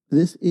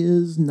 this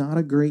is not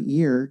a great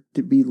year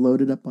to be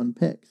loaded up on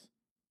picks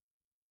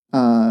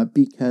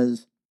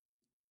because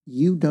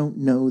you don't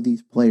know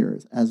these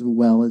players as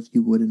well as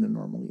you would in a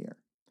normal year.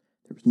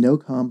 There's no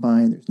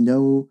combine. There's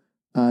no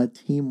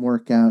team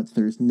workouts.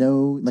 There's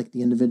no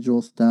the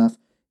individual stuff.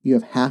 You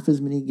have half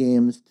as many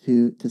games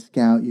to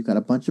scout. You've got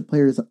a bunch of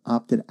players that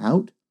opted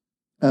out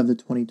of the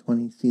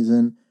 2020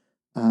 season.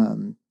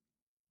 And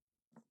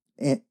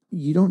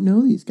you don't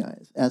know these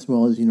guys as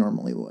well as you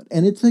normally would.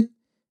 And it's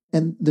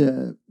and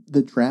the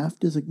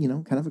draft is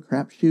kind of a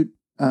crapshoot.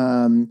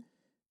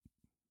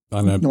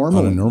 On a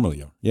normal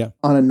year. Yeah.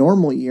 On a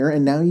normal year.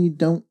 And now you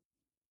don't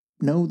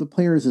know the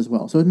players as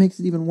well. So it makes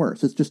it even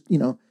worse. It's just,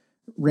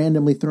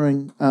 randomly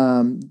throwing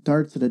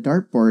darts at a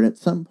dartboard at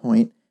some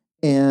point.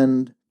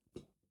 And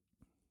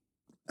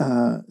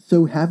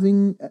so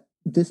having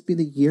this be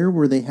the year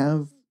where they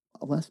have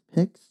less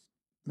picks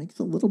makes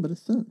a little bit of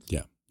sense.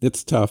 Yeah.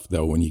 It's tough,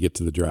 though, when you get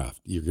to the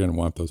draft. You're going to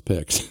want those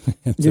picks.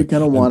 You're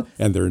going to want...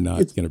 And they're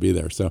not going to be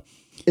there. So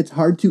it's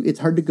hard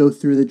to go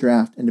through the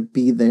draft and to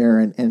be there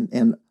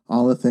and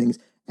all the things,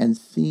 and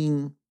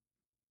seeing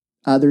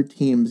other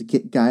teams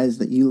get guys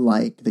that you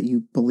like, that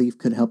you believe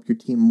could help your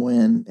team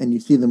win, and you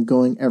see them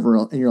going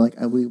everywhere, and you're like,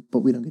 but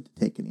we don't get to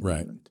take anything. Right.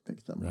 We don't get to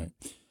pick someone. Right.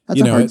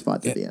 That's a hard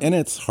spot to be in. And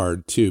it's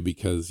hard too,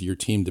 because your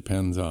team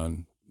depends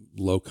on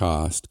low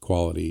cost,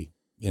 quality,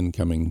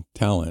 incoming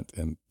talent.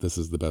 And this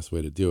is the best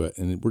way to do it.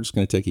 And we're just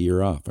going to take a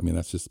year off. I mean,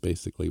 that's just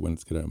basically what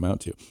it's going to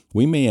amount to.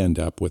 We may end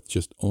up with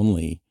just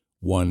only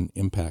one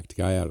impact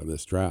guy out of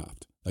this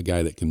draft, a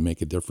guy that can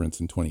make a difference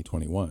in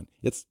 2021.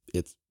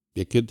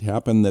 It could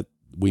happen that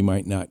we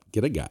might not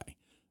get a guy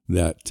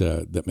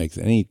that makes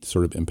any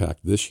sort of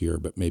impact this year,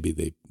 but maybe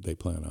they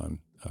plan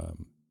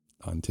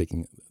on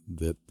taking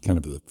the kind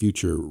of the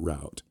future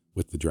route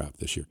with the draft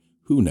this year.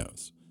 Who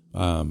knows?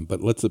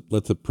 But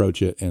let's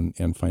approach it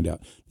and find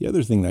out. The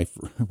other thing that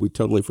we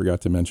totally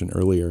forgot to mention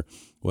earlier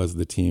was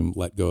the team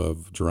let go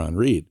of Jarran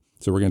Reed.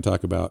 So we're going to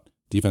talk about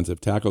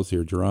defensive tackles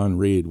here. Jarran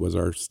Reed was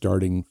our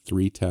starting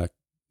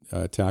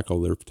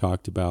tackle. They've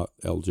talked about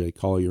LJ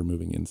Collier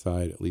moving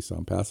inside, at least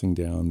on passing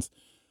downs.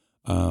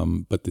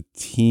 But the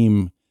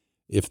team,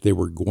 if they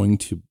were going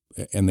to,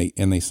 and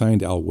they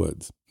signed Al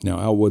Woods. Now,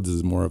 Al Woods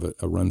is more of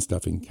a run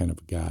stuffing kind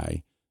of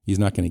guy. He's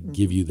not going to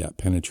give you that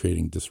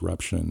penetrating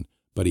disruption,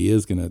 but he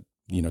is going to,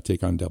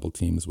 take on double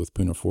teams with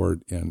Poona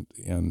Ford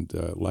and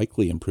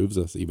likely improves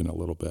us even a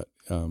little bit,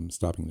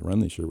 stopping the run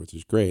this year, which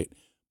is great.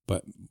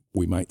 But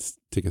we might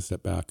take a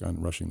step back on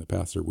rushing the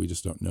passer. We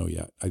just don't know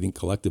yet. I think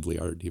collectively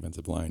our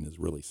defensive line is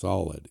really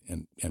solid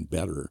and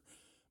better,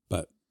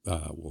 but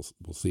we'll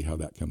see how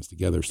that comes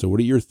together. So what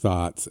are your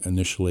thoughts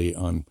initially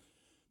on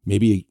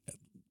maybe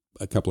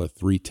a couple of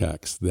 3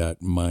 techs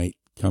that might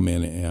come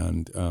in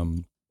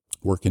and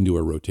work into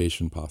a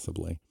rotation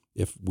possibly,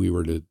 if we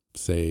were to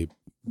say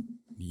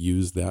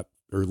use that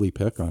early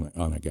pick on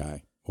a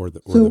guy or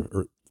the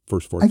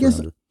first fourth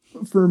rounder?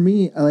 For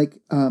me,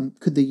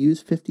 could they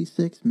use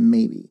 56?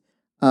 Maybe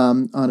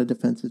on a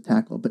defensive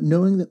tackle. But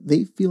knowing that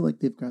they feel like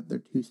they've got their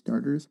 2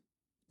 starters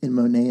in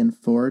Monet and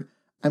Ford,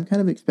 I'm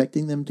kind of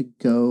expecting them to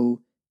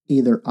go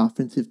either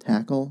offensive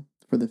tackle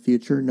for the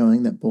future,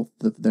 knowing that both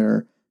of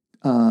their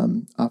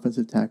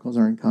offensive tackles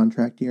are in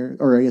contract year,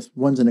 or I guess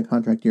one's in a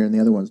contract year and the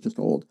other one's just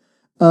old,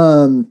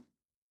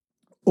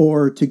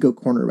 or to go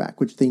cornerback,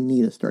 which they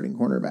need a starting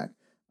cornerback.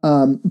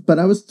 But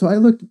I looked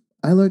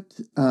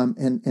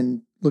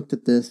and looked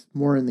at this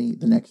more in the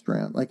next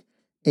round, like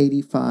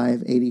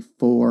 85,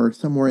 84,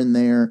 somewhere in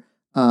there,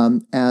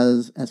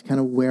 as kind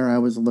of where I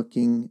was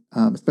looking,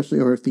 especially,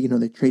 or if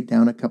they trade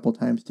down a couple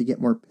times to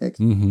get more picks.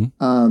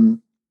 Mm-hmm.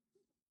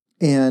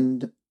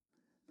 And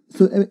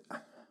so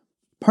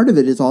part of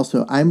it is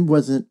also I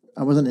wasn't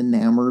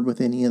enamored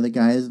with any of the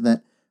guys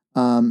that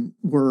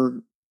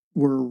were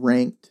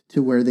ranked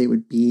to where they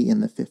would be in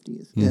the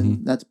 50s. Mm-hmm.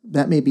 And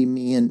that may be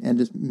me and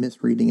just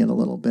misreading it a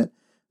little bit.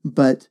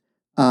 But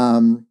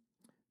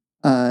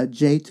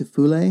Jay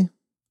Tufule,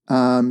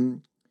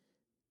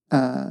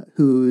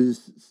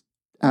 who's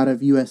out of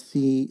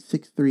USC,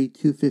 6'3",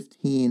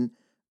 215,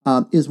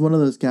 is one of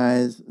those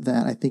guys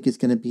that I think is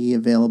going to be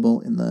available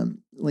in the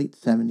late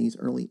 70s,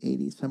 early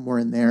 80s, somewhere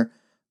in there.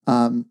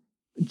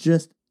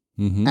 Just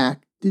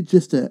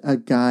a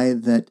guy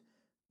that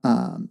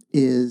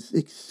is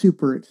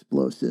super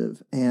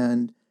explosive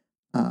and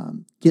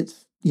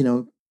gets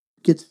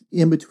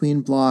in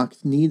between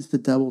blocks, needs to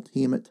double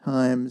team at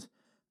times,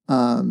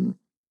 and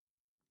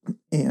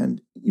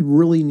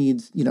really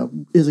needs,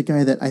 is a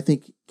guy that I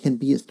think can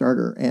be a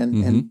starter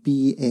and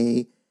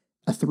be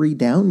a 3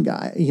 down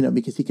guy,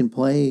 because he can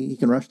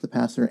rush the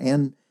passer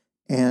and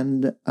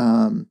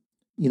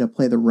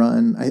play the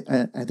run.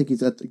 I think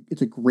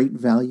it's a great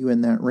value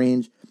in that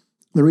range.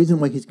 The reason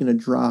why he's going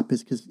to drop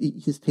is because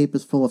his tape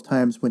is full of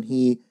times when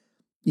he,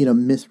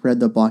 misread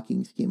the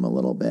blocking scheme a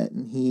little bit,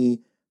 and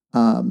he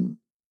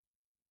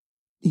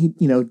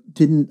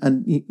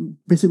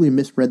basically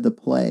misread the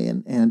play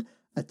and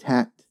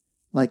attacked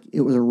like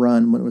it was a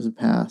run when it was a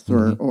pass,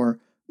 or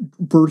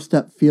burst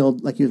up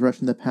field like he was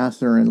rushing the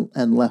passer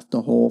and left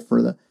a hole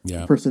for the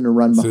person to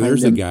run behind him. So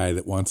there's a guy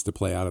that wants to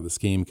play out of the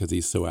scheme because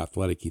he's so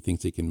athletic, he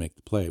thinks he can make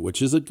the play,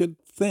 which is a good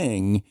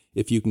thing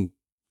if you can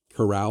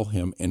corral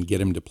him and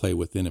get him to play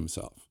within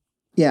himself.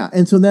 Yeah,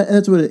 and so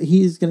that's what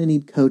he's going to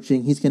need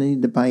coaching. He's going to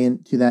need to buy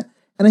into that.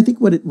 And I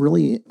think what it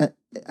really,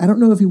 I don't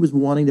know if he was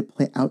wanting to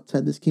play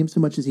outside this game so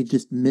much as he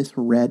just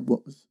misread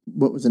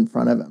what was in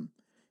front of him.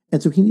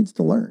 And so he needs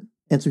to learn.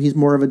 And so he's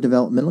more of a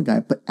developmental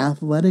guy, but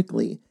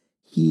athletically,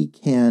 he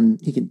can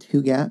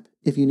 2-gap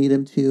if you need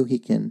him to. He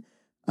can,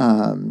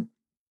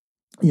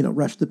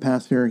 rush the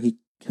passer. He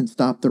can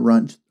stop the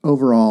run. Just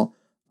overall,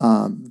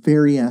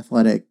 very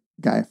athletic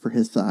guy for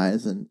his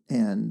size,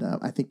 and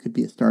I think could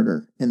be a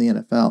starter in the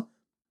NFL.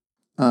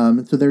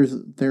 And so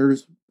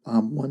there's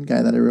one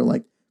guy that I really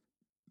like,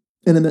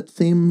 and in that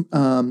same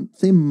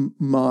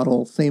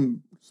model,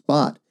 same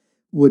spot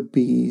would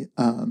be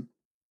Aleem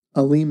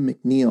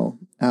McNeil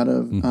out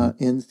of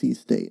NC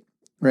State,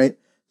 right?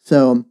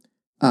 So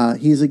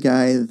he's a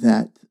guy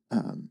that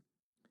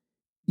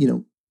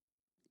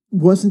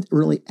wasn't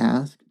really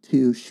asked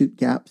to shoot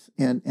gaps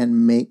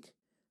and make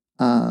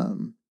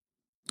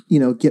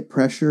get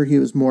pressure. He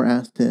was more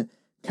asked to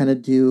kind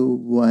of do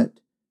what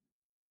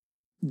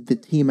the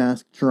team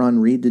asked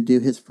Jerron Reed to do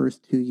his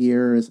first 2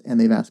 years, and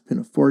they've asked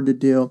Poona Ford to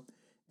do,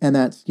 and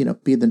that's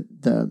be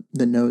the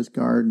nose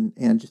guard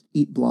and just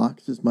eat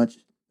blocks as much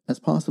as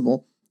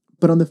possible.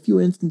 But on the few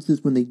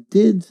instances when they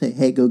did say,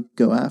 "Hey, go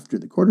after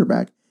the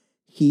quarterback,"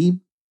 he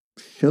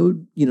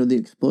showed the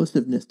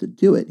explosiveness to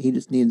do it. He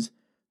just needs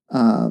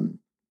time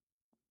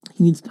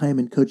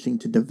and coaching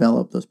to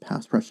develop those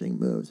pass rushing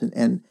moves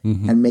and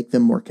make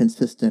them more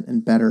consistent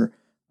and better.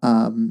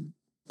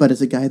 But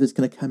as a guy that's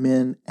going to come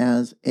in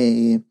as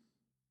a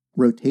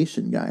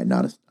rotation guy,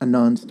 not a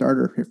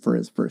non-starter for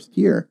his first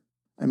year,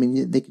 I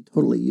mean, they could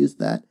totally use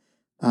that.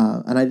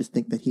 And I just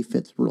think that he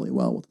fits really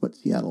well with what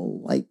Seattle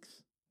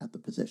likes at the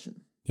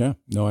position. Yeah,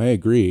 no, I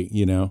agree.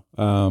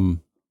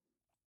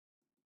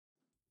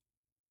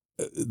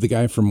 The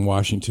guy from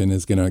Washington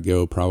is going to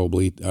go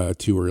probably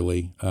too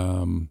early.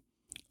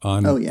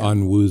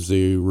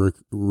 Onwuzu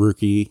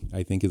Rookie,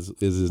 I think is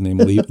his name.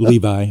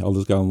 Levi, I'll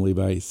just call him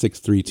Levi.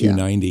 6'3",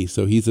 290. Yeah.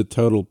 So he's a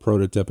total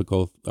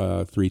prototypical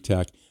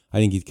 3-tech. I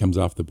think he comes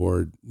off the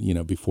board,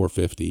 before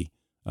 50.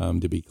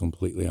 To be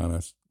completely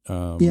honest.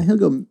 He'll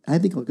go. I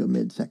think he'll go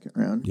mid-second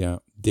round. Yeah,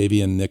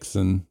 Davian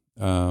Nixon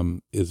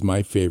is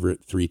my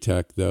favorite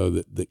 3-tech though.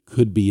 That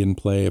could be in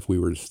play if we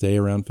were to stay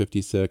around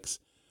 56.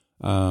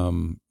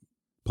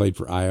 Played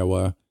for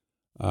Iowa.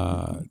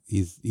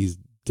 He's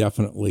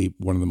definitely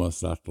one of the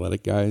most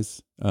athletic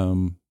guys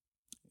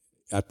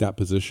at that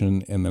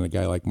position. And then a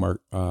guy like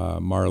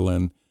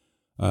Marlon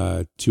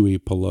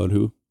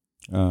Tuipulotu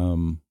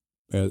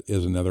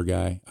is another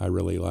guy I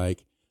really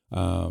like.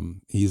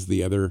 He's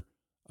the other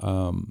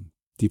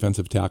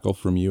defensive tackle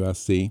from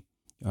USC.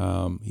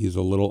 He's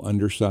a little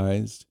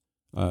undersized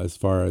as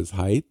far as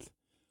height,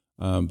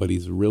 but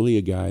he's really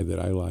a guy that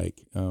I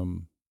like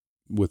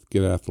with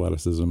good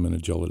athleticism and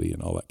agility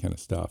and all that kind of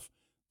stuff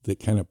that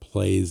kind of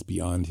plays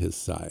beyond his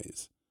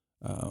size.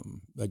 A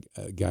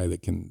guy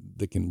that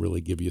can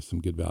really give you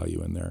some good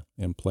value in there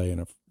and play in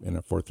a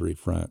 4-3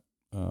 front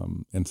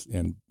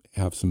and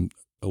have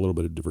a little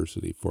bit of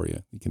diversity for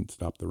you. He can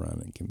stop the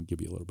run and can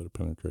give you a little bit of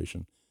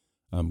penetration.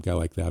 Guy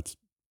like that's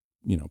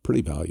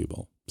pretty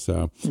valuable.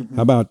 So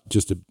how about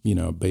just a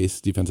base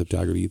defensive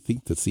tackle? Do you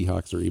think the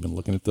Seahawks are even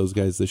looking at those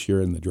guys this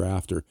year in the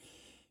draft, or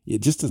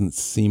it just doesn't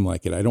seem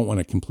like it? I don't want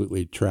to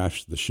completely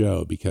trash the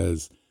show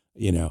because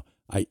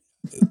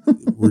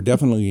we're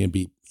definitely going to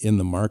be in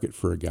the market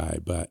for a guy,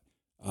 but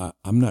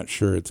I'm not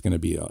sure it's going to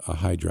be a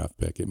high draft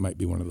pick. It might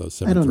be one of those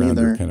 7th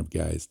rounder kind of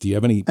guys. Do you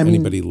have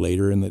anybody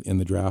later in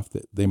the draft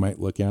that they might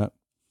look at?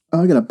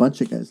 Oh, I got a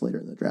bunch of guys later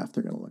in the draft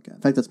they're going to look at.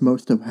 In fact, that's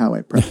most of how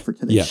I prep for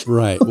today. Show.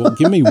 Right. Well,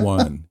 give me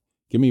one.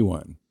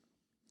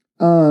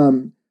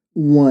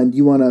 One. Do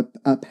you want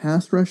a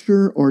pass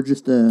rusher or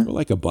just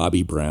like a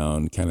Bobby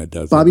Brown kind of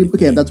does? Bobby.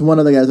 Everything. Okay, that's one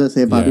of the guys I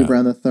say. Bobby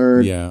Brown the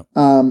third. Yeah.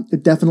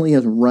 It definitely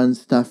has run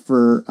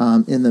stuffer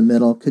in the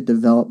middle. Could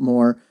develop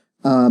more.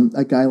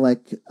 A guy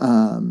like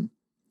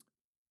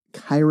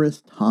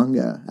Kairos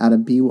Tonga out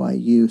of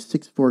BYU,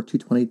 6'4",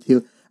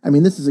 222. I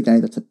mean, this is a guy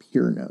that's a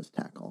pure nose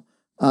tackle.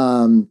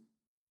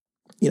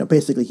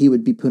 Basically he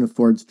would be Poona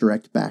Ford's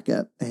direct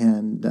backup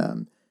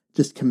and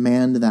just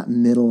command that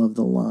middle of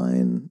the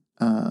line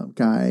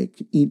guy,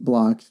 could eat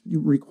blocks,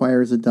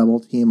 requires a double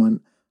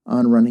team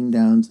on running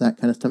downs, that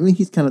kind of stuff. I mean,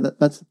 he's kind of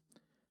that's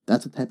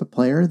the type of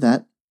player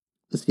that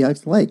the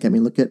Seahawks like. I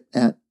mean, look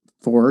at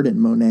Ford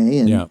and Monet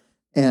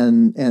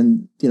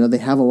and they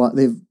have a lot.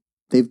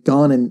 They've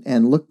gone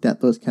and looked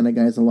at those kind of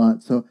guys a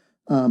lot. So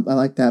I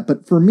like that.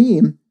 But for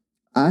me,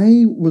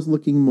 I was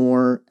looking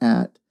more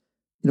at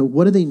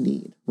what do they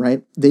need,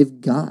 right? They've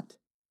got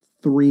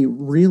 3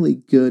 really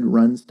good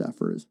run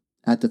stuffers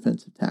at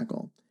defensive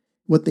tackle.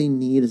 What they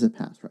need is a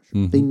pass rusher.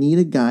 Mm-hmm. They need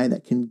a guy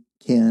that can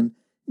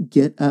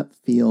get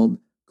upfield,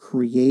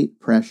 create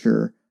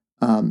pressure,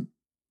 and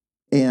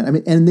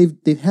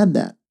they've had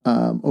that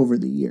over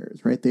the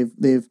years, right?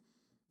 They've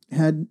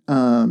had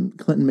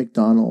Clinton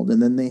McDonald,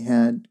 and then they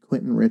had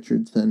Quentin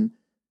Richardson.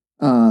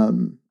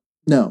 Quentin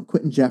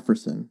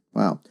Jefferson.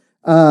 Wow.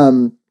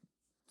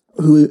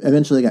 Who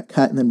eventually got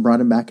cut and then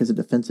brought him back as a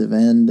defensive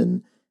end,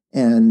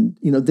 and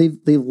they've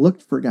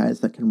looked for guys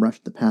that can rush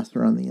the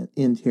passer on the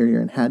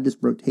interior and had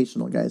just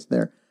rotational guys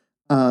there,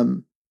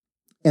 and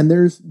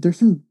there's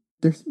some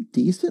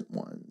decent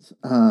ones.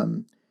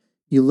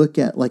 You look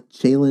at like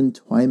Jalen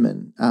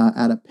Twyman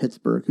out of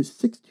Pittsburgh, who's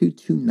 6'2",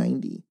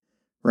 290,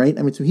 right?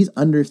 I mean, so he's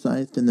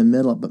undersized in the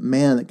middle, but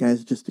man, that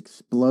guy's just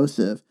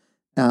explosive,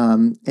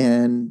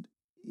 and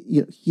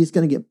he's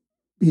gonna get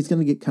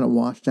kind of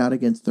washed out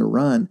against the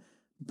run.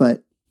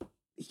 But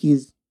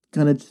he's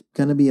gonna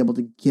be able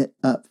to get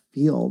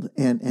upfield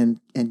and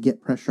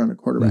get pressure on a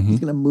quarterback. Mm-hmm.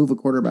 He's gonna move a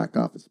quarterback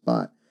off a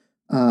spot.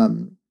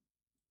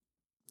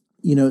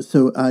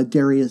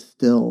 Darius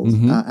Stills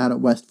out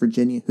of West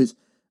Virginia, who's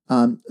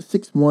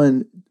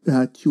 6'1",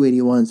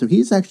 281. So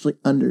he's actually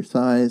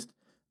undersized,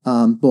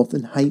 both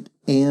in height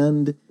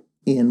and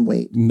in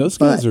weight. And those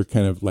guys are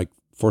kind of like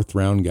 4th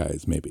round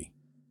guys, maybe.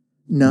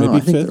 No, maybe I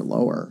think they're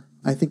lower.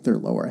 I think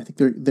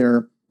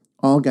they're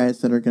all guys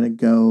that are going to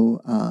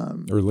go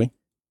early.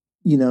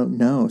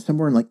 No,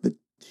 somewhere in like the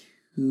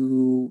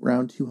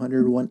around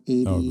 200,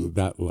 180. Oh,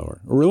 that lower.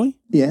 Really?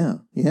 Yeah,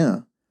 yeah.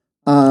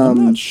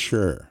 I'm not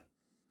sure.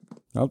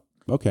 Oh,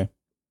 okay.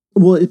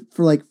 Well,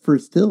 for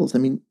stills, I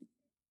mean,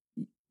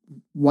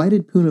 why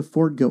did Poona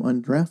Ford go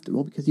undrafted?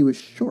 Well, because he was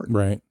short.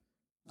 Right.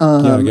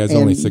 Yeah, the guy's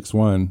only And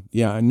 6'1".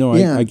 Yeah, no,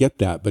 yeah, I get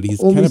that, but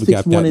he's only kind of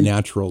got 6'1" that and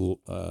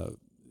natural,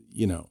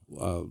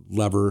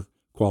 lever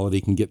quality.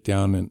 Can get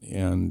down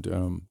and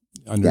yeah,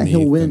 underneath.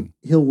 he'll win.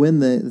 He'll win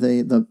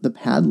the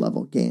pad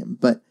level game.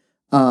 But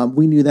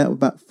we knew that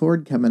about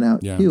Ford coming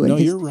out Yeah, too, and no,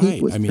 his you're tape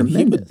right. was I mean,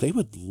 tremendous. they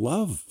would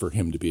love for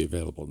him to be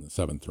available in the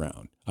 7th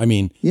round. I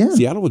mean, Yeah.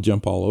 Seattle would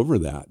jump all over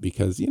that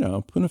because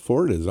Poona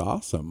Ford is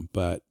awesome,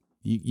 but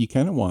you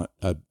kind of want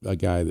a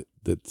guy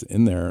that's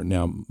in there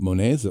now.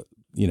 Monet's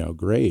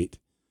great.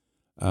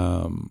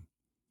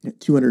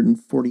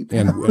 240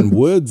 pounds. And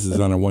Woods is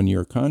on a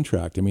 1-year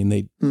contract. I mean,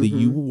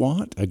 you Mhm.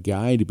 want a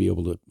guy to be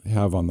able to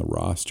have on the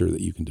roster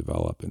that you can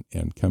develop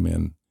and come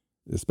in,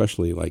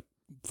 especially like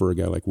for a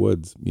guy like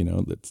Woods,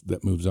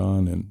 that moves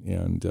on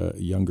and a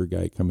younger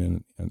guy come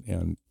in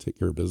and take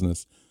care of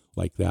business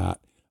like that.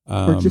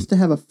 Or just to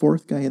have a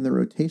fourth guy in the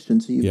rotation.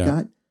 So you've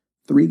got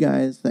 3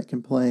 guys that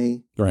can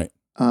play, right.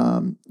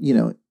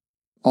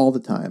 All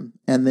the time.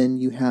 And then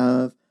you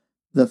have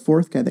the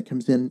fourth guy that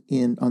comes in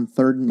on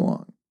 3rd and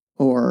long,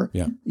 or,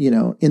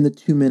 in the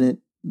 2-minute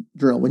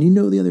drill when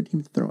the other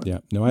team's throwing. Yeah.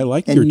 No, I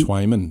like your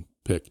Twyman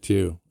pick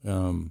too,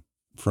 from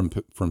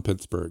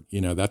Pittsburgh.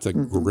 That's a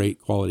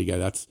great quality guy.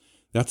 That's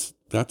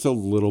a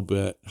little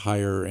bit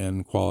higher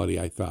end quality.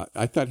 I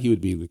thought he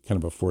would be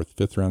kind of a 4th,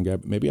 5th round guy,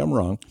 but maybe I'm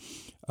wrong.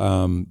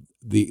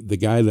 The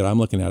guy that I'm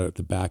looking at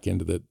the back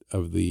end of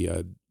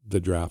the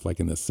draft, like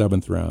in the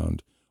 7th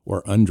round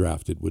or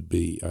undrafted, would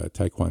be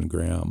Taekwon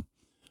Graham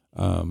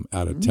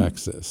out of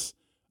Texas.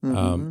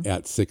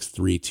 At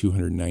 6'3",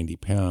 290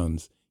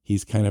 pounds.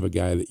 He's kind of a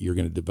guy that you're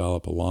going to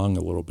develop along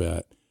a little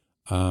bit.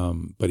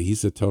 But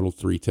he's a total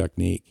 3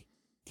 technique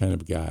kind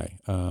of guy.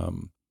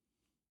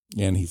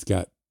 And he's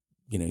got,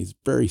 he's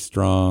very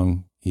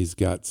strong. He's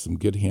got some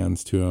good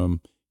hands to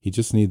him. He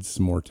just needs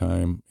some more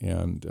time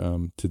and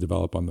to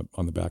develop on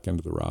the back end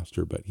of the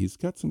roster. But he's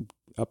got some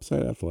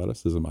upside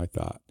athleticism, I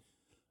thought,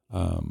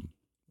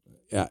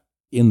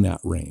 in that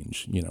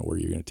range, where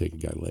you're going to take a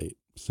guy late.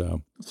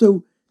 So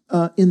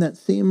in that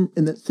same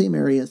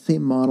area,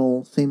 same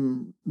model,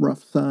 same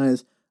rough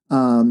size,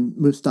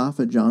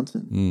 Mustafa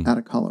Johnson out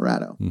of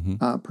Colorado.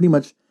 Pretty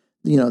much,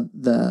 you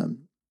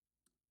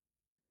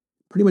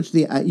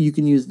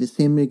can use the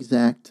same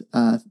exact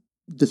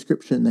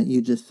description that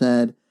you just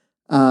said,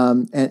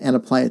 and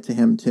apply it to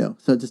him too.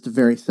 So just a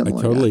very similar.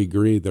 I totally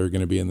agree. They're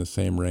going to be in the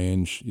same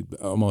range,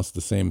 almost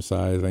the same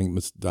size. I think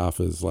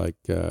Mustafa is like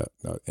an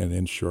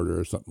inch shorter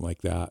or something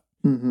like that.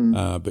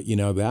 But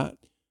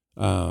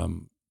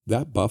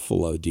that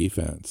Buffalo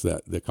defense,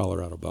 that the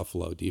Colorado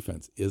Buffalo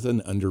defense, is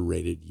an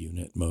underrated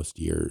unit most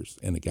years.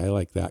 And a guy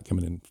like that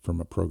coming in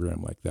from a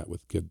program like that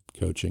with good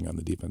coaching on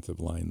the defensive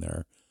line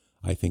there,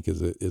 I think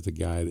is a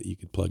guy that you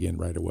could plug in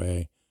right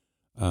away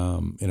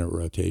in a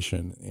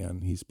rotation.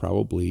 And he's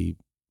probably,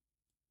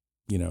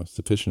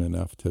 sufficient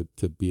enough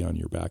to be on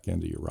your back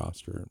end of your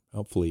roster.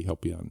 Hopefully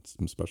help you on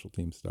some special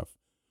team stuff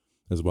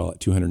as well. At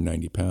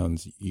 290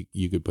 pounds,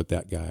 you could put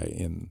that guy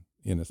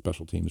in a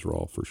special teams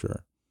role for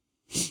sure.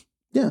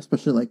 Yeah,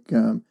 especially like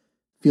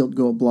field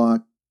goal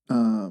block,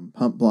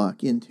 pump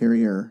block,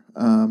 interior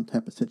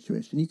type of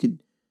situation. You could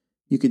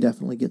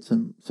definitely get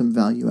some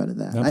value out of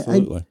that.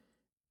 Absolutely.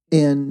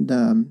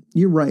 And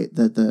you're right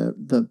that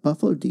the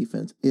Buffalo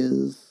defense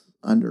is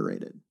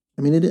underrated.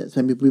 I mean, it is.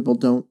 I mean, people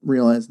don't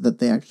realize that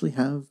they actually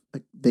have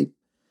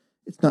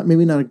it's not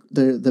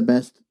the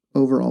best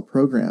overall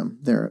program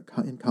there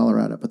in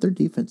Colorado, but their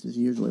defense is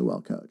usually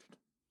well coached.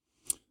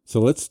 So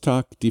let's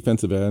talk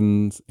defensive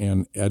ends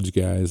and edge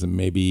guys and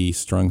maybe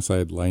strong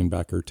side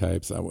linebacker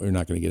types. We're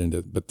not going to get into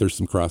it, but there's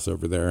some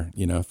crossover there.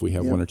 If we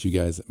have one or two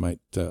guys that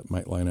might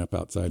line up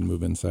outside and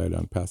move inside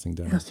on passing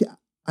down. Yeah, see,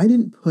 I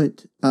didn't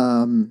put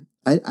I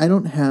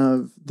don't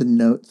have the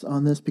notes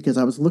on this because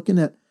I was looking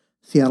at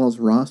Seattle's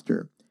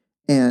roster,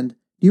 and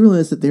you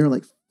realize that they were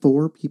like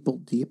 4 people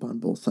deep on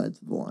both sides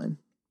of the line.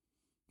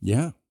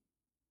 Yeah.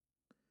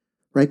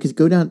 Right, because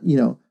go down,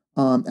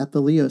 at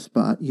the Leo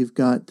spot, you've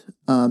got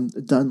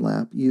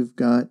Dunlap, you've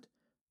got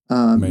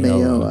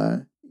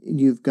Mayoa,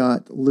 you've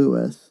got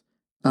Lewis.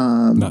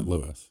 Not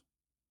Lewis.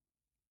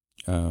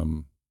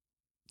 The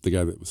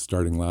guy that was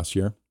starting last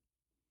year.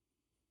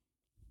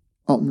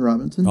 Alton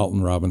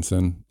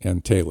Robinson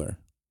and Taylor.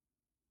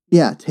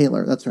 Yeah,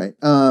 Taylor. That's right.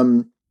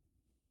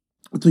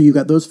 So you've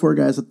got those 4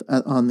 guys at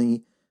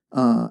the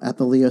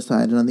Leo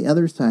side, and on the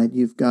other side,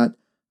 you've got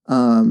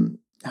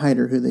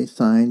Hyder, who they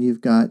signed. You've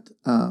got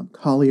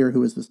Collier, who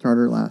was the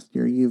starter last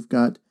year. You've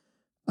got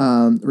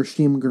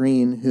Rasheem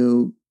Green,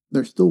 who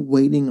they're still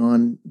waiting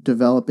on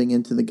developing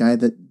into the guy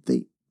that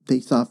they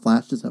saw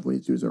flashes of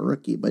when he was a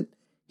rookie, but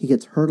he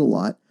gets hurt a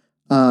lot.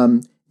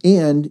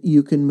 And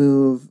you can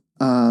move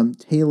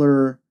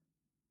Taylor,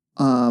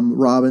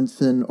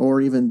 Robinson,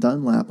 or even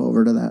Dunlap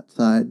over to that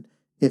side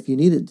if you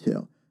needed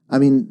to. I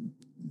mean,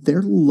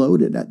 they're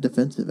loaded at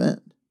defensive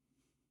end.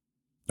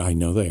 I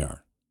know they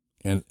are.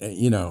 And,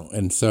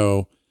 and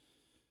so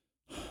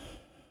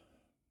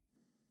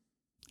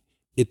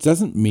it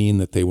doesn't mean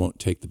that they won't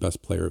take the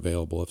best player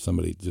available if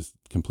somebody just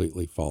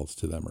completely falls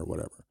to them or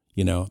whatever.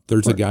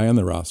 There's a guy on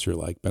the roster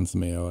like Ben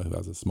Sameo who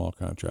has a small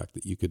contract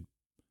that you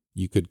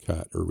could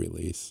cut or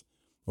release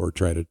or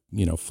try to,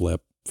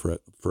 flip for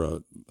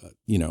a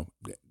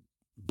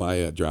buy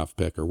a draft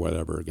pick or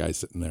whatever, a guy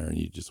sitting there and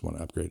you just want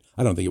to upgrade.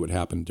 I don't think it would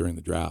happen during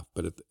the draft,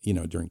 but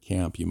during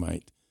camp, you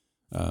might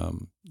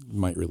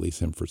release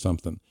him for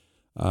something.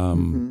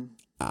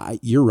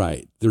 You're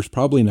right. There's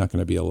probably not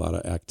going to be a lot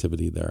of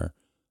activity there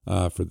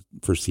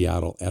for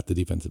Seattle at the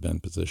defensive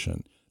end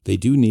position. They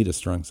do need a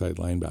strong side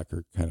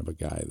linebacker kind of a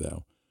guy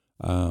though.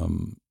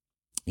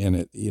 And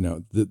it,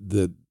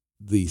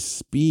 the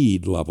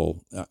speed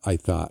level, I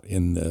thought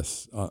in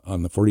this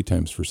on the 40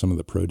 times for some of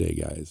the pro day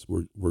guys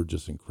were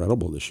just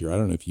incredible this year. I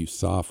don't know if you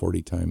saw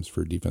 40 times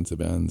for defensive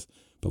ends,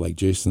 but like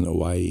Jason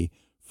Owaii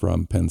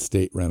from Penn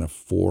State ran a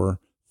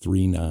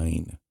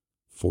 4.39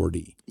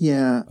 40.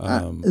 Yeah.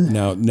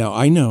 Now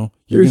I know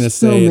you're going to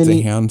say it's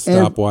a hand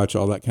stopwatch,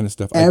 all that kind of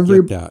stuff. I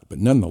get that, but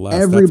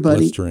nonetheless, that's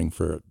blistering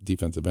for a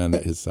defensive end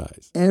at his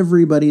size.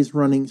 Everybody's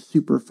running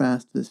super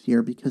fast this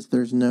year because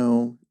there's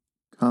no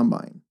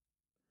combine.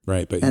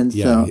 Right, but at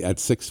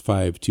 6'5",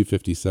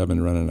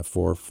 257, running a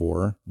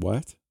 4.4,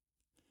 what?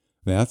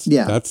 That's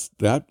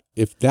that.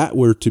 If that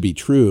were to be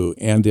true,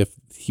 and if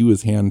he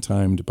was hand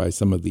timed by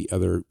some of the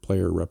other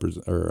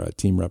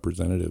team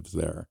representatives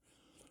there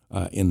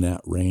in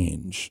that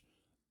range,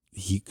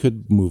 he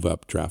could move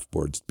up draft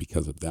boards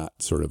because of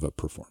that sort of a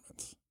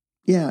performance.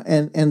 Yeah,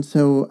 and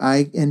so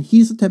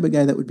he's the type of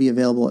guy that would be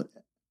available at,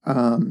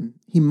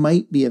 he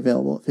might be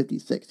available at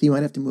 56. You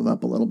might have to move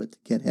up a little bit to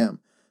get him.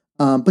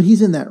 But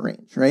he's in that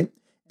range, right?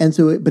 And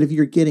so, but if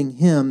you're getting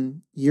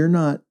him, you're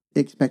not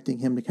expecting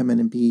him to come in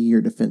and be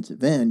your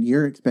defensive end.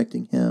 You're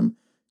expecting him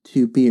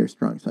to be your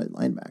strong side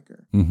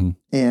linebacker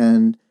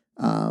and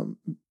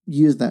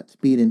use that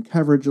speed and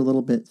coverage a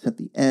little bit, set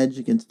the edge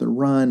against the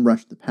run,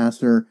 rush the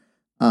passer,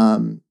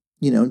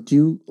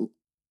 do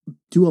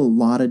a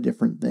lot of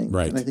different things.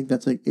 Right. And I think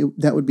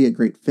that would be a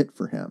great fit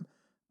for him.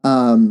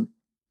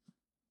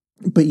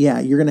 But yeah,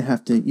 you're gonna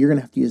have to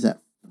use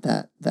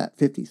that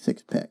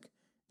 56 pick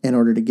in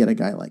order to get a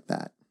guy like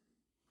that.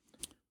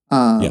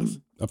 Yes,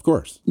 of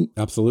course.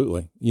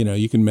 Absolutely.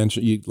 You can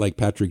mention like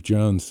Patrick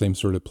Jones, same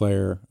sort of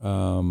player.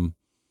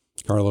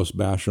 Carlos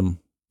Basham,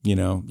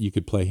 you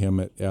could play him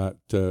at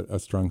a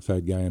strong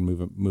side guy and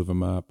move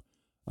him up.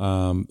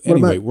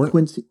 Anyway, about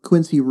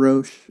Quincy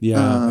Roche?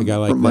 Yeah, a guy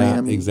like that.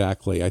 Miami.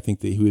 Exactly. I think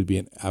that he would be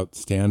an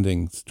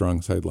outstanding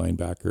strong side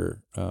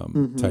linebacker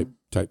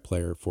type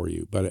player for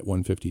you. But at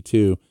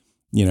 152,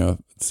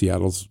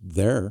 Seattle's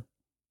there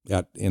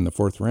in the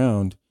fourth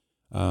round.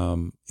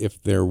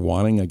 If they're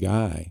wanting a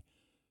guy,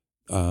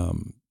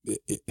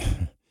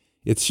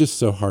 it's just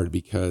so hard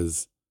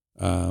because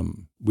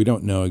we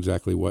don't know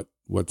exactly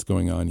what's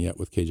going on yet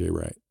with KJ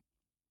Wright.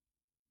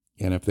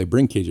 And if they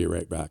bring KJ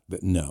Wright back,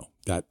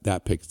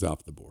 that pick is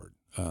off the board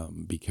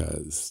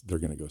because they're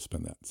going to go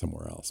spend that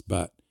somewhere else.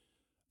 But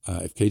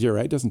if KJ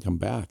Wright doesn't come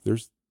back,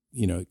 there's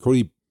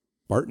Cody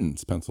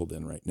Barton's penciled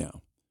in right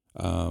now,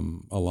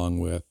 along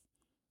with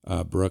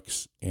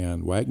Brooks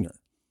and Wagner.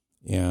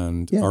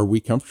 And are we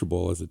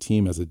comfortable as a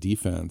team, as a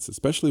defense,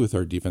 especially with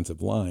our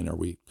defensive line, are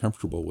we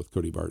comfortable with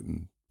Cody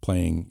Barton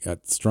playing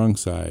at strong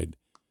side?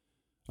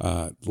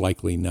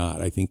 Likely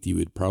not. I think you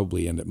would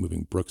probably end up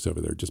moving Brooks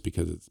over there just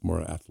because it's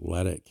more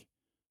athletic.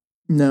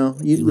 No,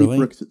 you'd leave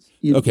Brooks.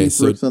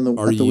 Brooks on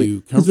are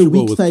you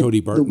comfortable with Cody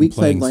Barton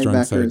playing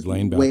strong side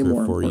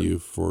linebacker for you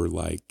for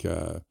like...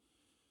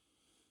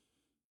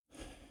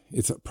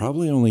 it's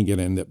probably only going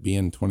to end up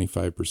being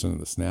 25% of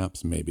the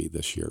snaps maybe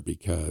this year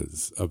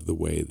because of the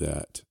way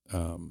that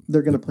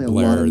they're going to play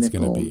Blair a lot of nickel.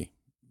 Going to be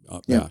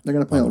they're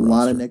going to play a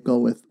lot of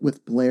nickel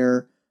with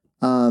Blair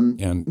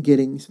and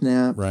getting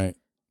snaps. Right.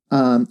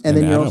 And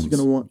then Adams, you're also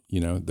going to want...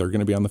 they're going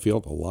to be on the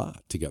field a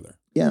lot together.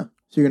 Yeah.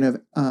 So you're going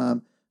to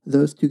have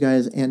those two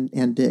guys and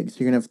Diggs. So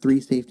you're going to have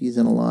three safeties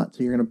in a lot.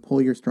 So you're going to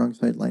pull your strong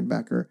side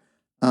linebacker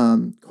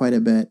quite a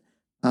bit.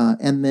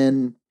 And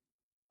then...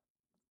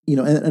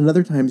 and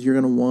other times you're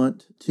going to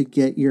want to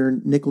get your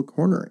nickel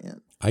corner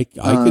in. I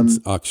could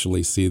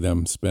actually see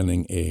them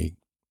spending a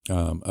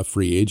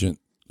free agent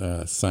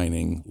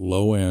signing,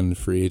 low end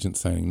free agent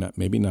signing, not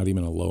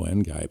even a low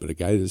end guy, but a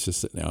guy that's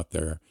just sitting out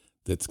there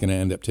that's going to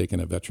end up taking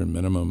a veteran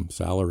minimum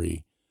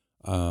salary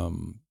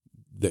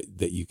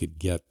that you could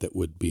get that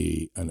would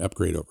be an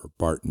upgrade over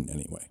Barton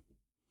anyway.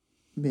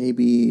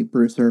 Maybe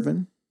Bruce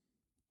Irvin.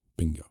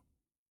 Bingo.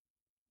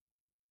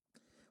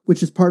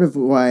 Which is part of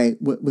why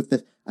with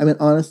this, I mean,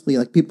 honestly,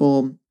 like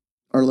people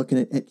are looking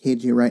at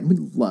KJ Wright, and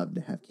we'd love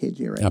to have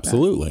KJ Wright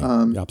Absolutely.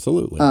 back.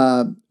 Absolutely.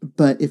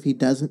 But if he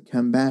doesn't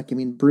come back, I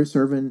mean, Bruce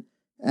Irvin,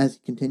 as he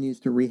continues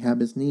to rehab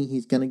his knee,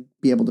 he's going to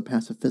be able to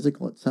pass a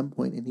physical at some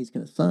point, and he's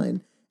going to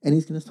sign. And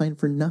he's going to sign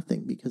for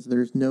nothing because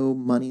there's no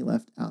money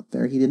left out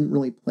there. He didn't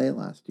really play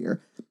last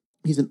year.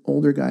 he's an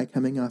older guy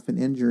coming off an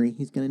injury.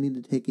 He's going to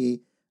need to take a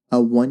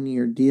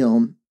 1-year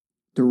deal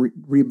to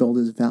rebuild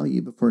his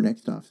value before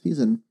next off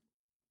season.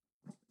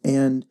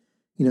 And,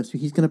 so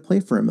he's going to play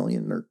for $1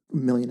 million or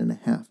 $1.5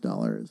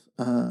 million.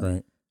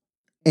 Right.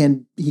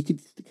 And he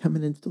could come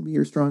in and still be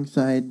your strong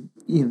side,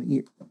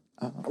 your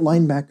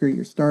linebacker,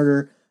 your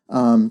starter,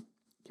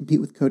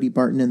 compete with Cody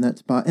Barton in that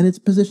spot. And it's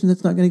a position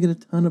that's not going to get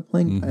a ton of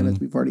playing time, as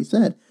we've already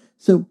said.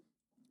 So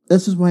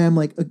this is why I'm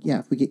like, yeah,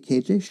 if we get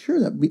KJ, sure,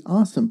 that would be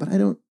awesome. But I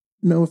don't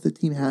know if the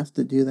team has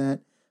to do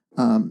that.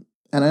 And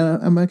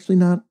I'm actually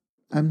not.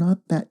 I'm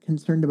not that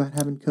concerned about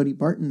having Cody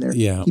Barton there.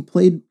 Yeah. He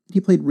played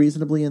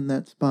reasonably in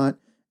that spot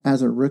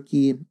as a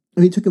rookie. I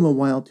mean, it took him a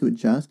while to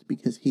adjust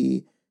because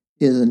he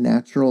is a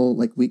natural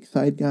weak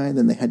side guy.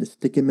 Then they had to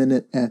stick him in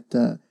it at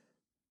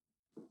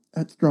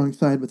strong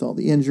side with all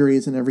the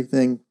injuries and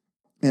everything.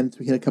 And so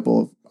he had a couple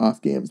of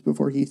off games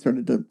before he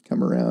started to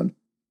come around.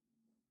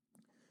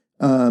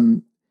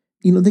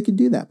 They could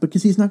do that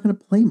because he's not going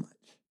to play much.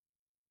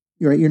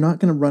 You're right. You're not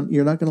going to run.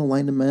 You're not going to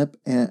line him up,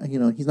 and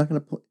he's not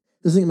going to play.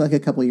 This isn't like a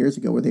couple of years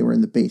ago where they were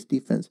in the base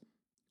defense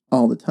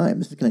all the time.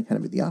 This is going to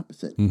kind of be the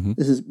opposite. Mm-hmm.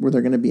 This is where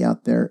they're going to be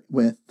out there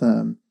with,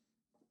 a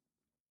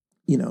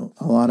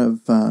lot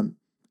of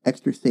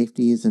extra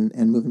safeties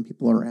and moving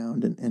people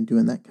around and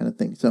doing that kind of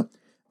thing. So,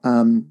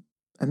 I'm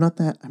not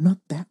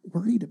that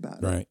worried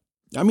about it. Right.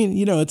 I mean,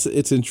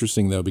 it's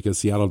interesting though, because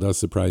Seattle does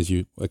surprise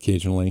you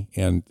occasionally,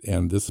 and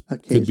this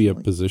could be a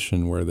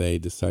position where they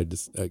decide to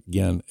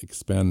again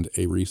expend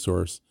a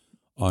resource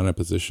on a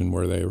position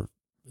where they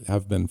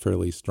have been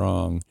fairly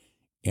strong,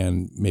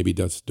 and maybe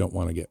just don't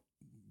want to get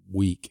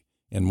weak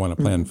and want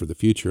to plan for the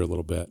future a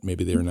little bit.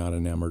 Maybe they're not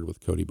enamored with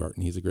Cody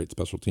Barton. He's a great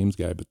special teams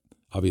guy, but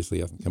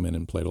obviously hasn't come in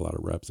and played a lot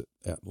of reps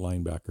at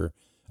linebacker.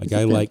 He's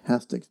a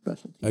fantastic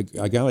special teams.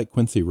 A guy like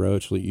Quincy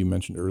Roach, that you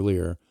mentioned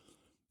earlier,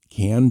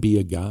 can be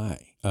a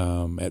guy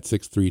at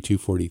 6'3",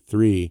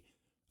 243,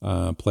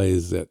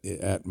 plays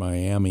at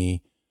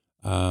Miami.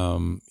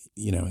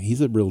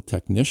 He's a real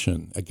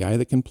technician, a guy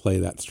that can play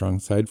that strong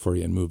side for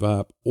you and move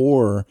up.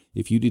 Or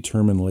if you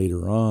determine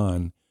later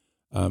on,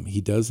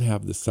 he does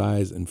have the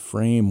size and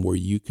frame where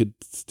you could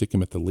stick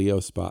him at the Leo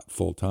spot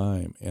full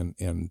time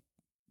and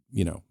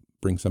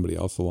bring somebody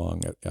else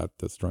along at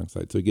the strong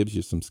side. So it gives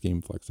you some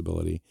scheme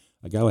flexibility.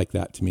 A guy like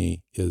that to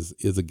me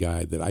is a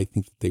guy that I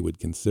think that they would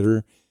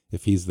consider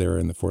if he's there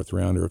in the 4th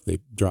round, or if they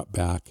drop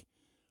back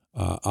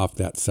off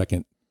that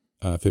second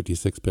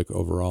 56 pick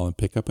overall and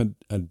pick up an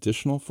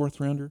additional 4th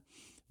rounder.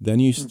 Then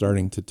you're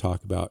starting to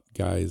talk about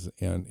guys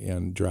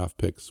and draft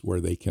picks where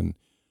they can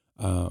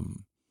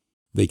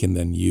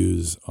then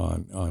use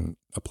on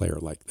a player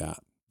like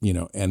that,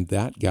 and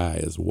that guy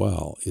as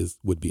well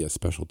would be a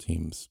special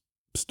teams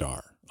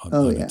star on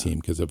the team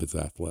because of his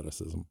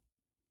athleticism.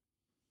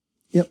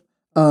 Yep.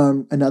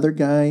 Another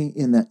guy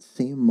in that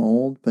same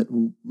mold, but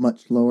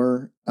much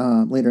lower,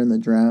 later in the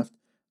draft,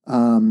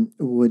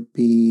 would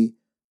be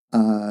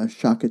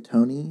Shaka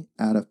Toney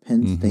out of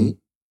Penn State.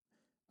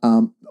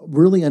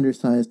 Really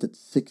undersized at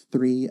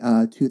 6'3",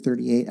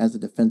 238 as a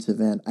defensive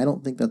end. I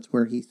don't think that's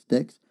where he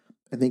sticks.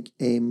 I think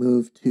a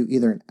move to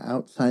either an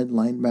outside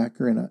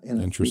linebacker in a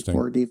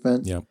 3-4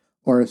 defense,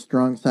 or a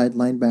strong side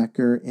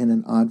linebacker in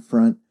an odd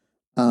front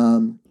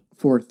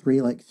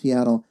 4-3 like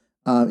Seattle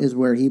is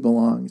where he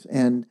belongs.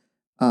 And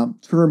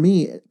for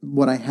me,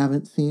 what I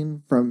haven't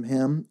seen from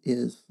him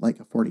is like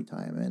a 40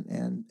 time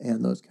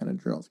and those kind of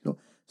drills.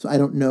 So I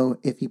don't know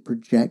if he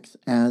projects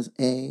as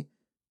a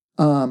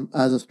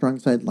strong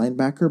side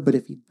linebacker, but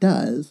if he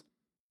does,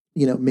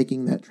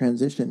 making that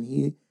transition,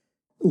 he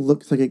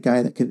looks like a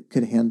guy that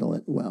could handle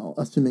it well,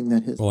 assuming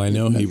that his. Well, I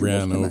know he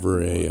ran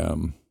over a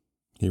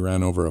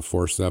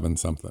 4.7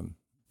 something,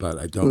 but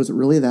I don't. Was it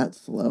really that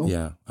slow?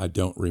 Yeah, I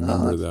don't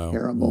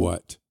remember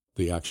what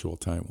the actual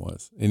time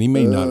was, and he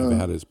may not have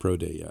had his pro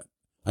day yet.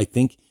 I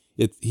think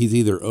he's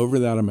either over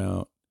that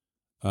amount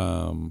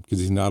because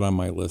he's not on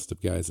my list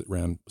of guys that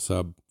ran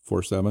sub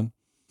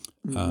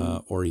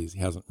 4.7, or he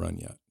hasn't run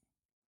yet.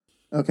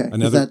 Okay,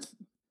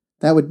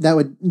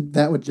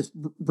 that would just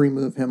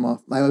remove him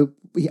off.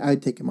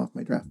 I'd take him off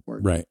my draft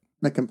board, right?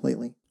 Not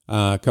completely.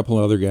 A couple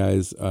of other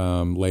guys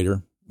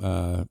later.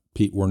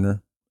 Pete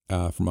Werner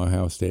from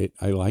Ohio State.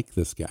 I like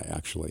this guy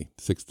actually.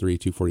 6'3",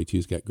 242.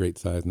 He's got great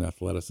size and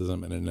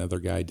athleticism. And another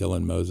guy,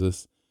 Dylan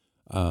Moses.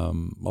 A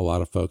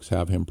lot of folks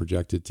have him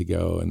projected to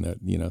go in the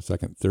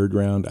 2nd, 3rd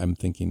round. I'm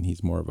thinking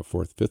he's more of a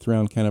 4th, 5th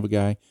round kind of a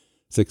guy.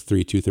 6'3",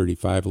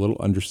 235. A little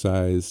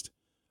undersized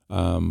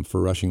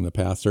for rushing the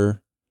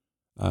passer,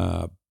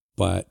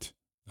 but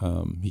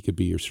he could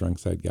be your strong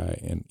side guy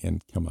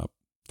and come up.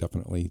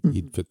 Definitely,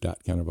 he'd fit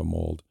that kind of a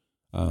mold.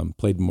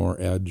 Played more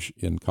edge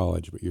in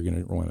college, but you're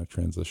going to want to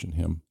transition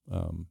him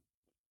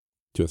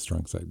to a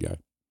strong side guy.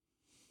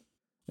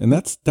 And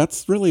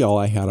that's really all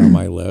I had on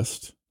my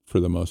list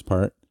for the most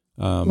part.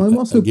 Well, I've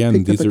also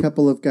picked up a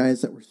couple of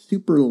guys that were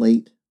super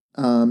late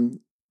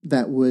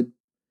that would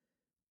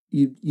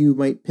you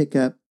might pick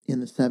up in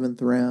the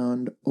 7th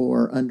round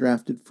or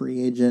undrafted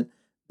free agent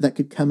that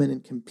could come in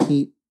and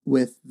compete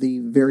with the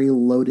very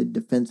loaded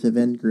defensive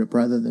end group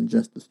rather than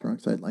just the strong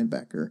side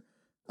linebacker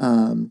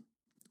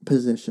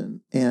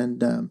position.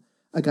 And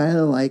a guy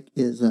I like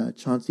is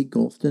Chauncey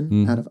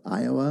Golston out of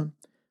Iowa.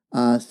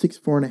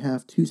 6'4.5",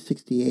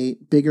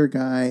 268, bigger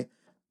guy,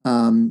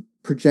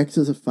 projects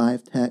as a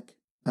 5-tech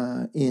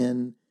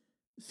in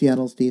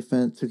Seattle's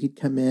defense. So he'd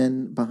come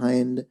in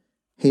behind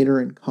Hayter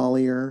and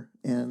Collier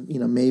and,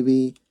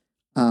 maybe,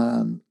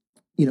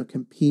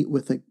 compete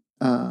with a,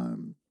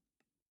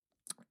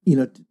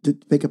 to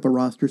pick up a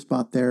roster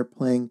spot there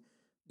playing,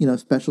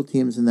 special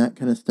teams and that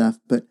kind of stuff.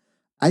 But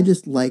I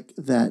just like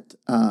that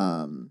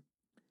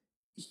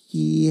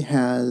he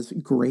has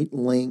great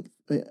length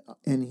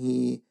and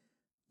he,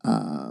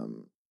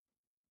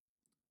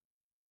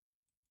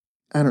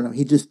 I don't know.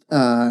 He just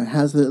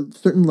has a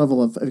certain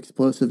level of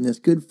explosiveness,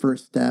 good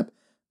first step,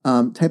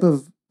 type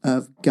of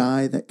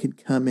guy that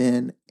could come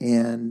in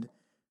and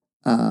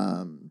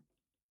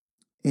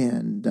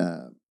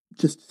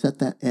just set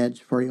that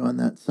edge for you on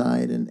that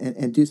side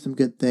and do some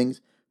good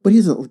things. But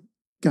he's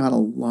got a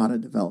lot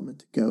of development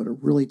to go to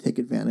really take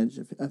advantage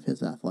of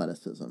his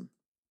athleticism.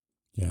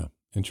 Yeah,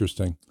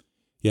 interesting.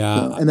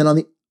 Yeah. So, and then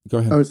go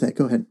ahead.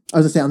 Go ahead. I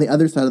was going to say on the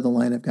other side of the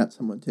line, I've got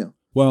someone too.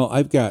 Well,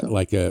 I've got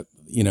like a,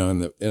 in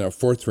a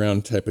fourth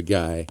round type of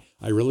guy.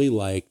 I really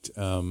liked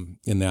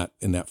in that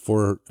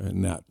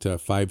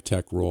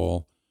 5-tech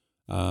role,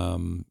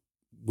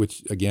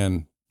 which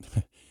again,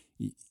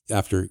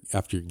 after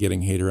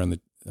getting Hayter on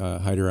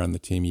the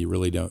team, you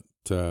really don't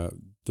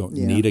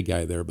need a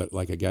guy there. But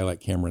like a guy like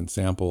Cameron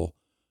Sample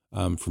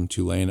from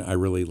Tulane, I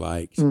really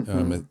liked,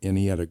 and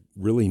he had a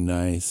really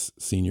nice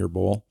Senior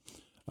Bowl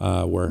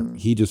where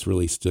he just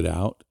really stood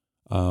out.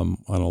 On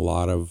a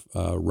lot of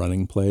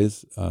running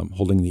plays,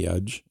 holding the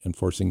edge and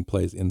forcing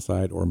plays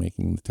inside or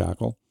making the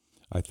tackle.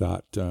 I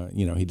thought,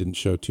 he didn't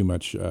show too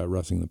much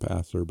rushing the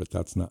passer, but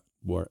that's not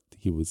what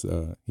he was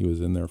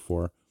in there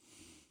for.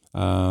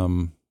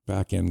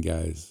 Back end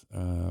guys.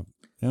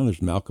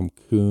 There's Malcolm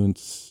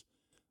Kuntz.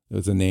 It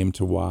was a name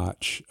to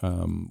watch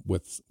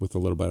with a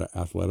little bit of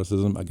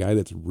athleticism. A guy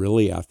that's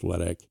really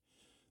athletic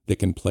that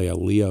can play a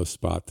Leo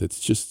spot that's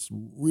just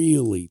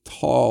really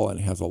tall and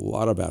has a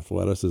lot of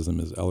athleticism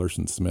is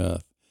Ellerson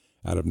Smith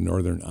out of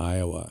Northern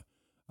Iowa.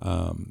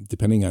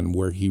 Depending on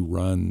where he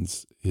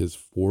runs his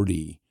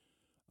 40,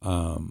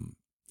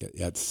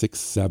 at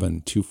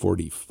 6'7",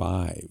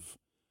 245,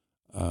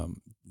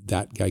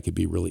 that guy could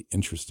be really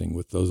interesting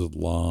with those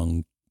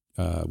long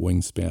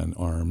wingspan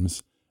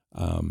arms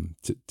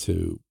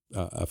to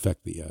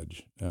affect the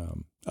edge.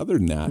 Other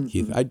than that,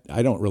 Keith,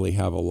 I don't really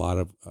have a lot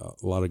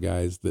of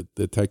guys. The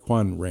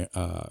Taquan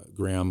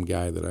Graham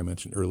guy that I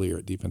mentioned earlier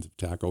at defensive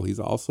tackle, he's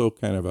also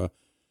kind of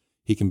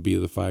he can be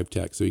the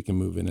 5-tech, so he can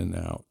move in and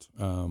out.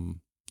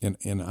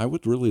 And I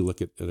would really look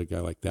at a guy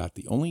like that.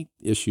 The only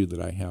issue that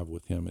I have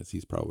with him is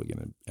he's probably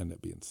going to end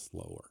up being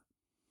slower,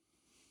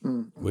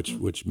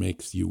 which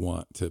makes you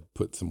want to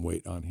put some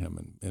weight on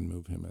him and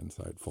move him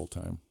inside full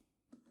time.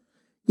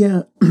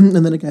 Yeah, and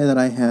then a guy that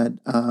I had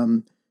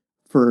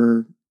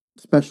for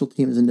special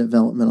teams and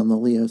development on the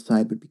Leo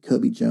side would be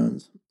Kobe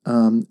Jones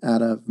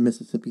out of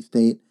Mississippi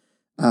State,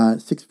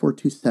 6'4",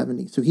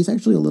 270. So he's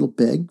actually a little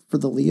big for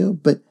the Leo,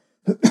 but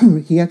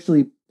he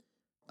actually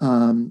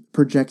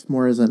projects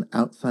more as an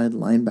outside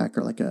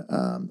linebacker, like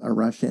a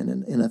rush in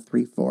a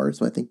 3-4.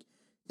 So I think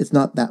it's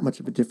not that much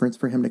of a difference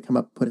for him to come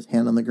up, put his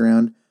hand on the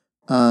ground,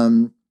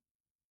 and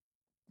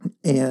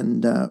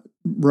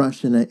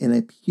rush in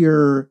a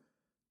pure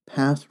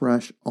pass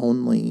rush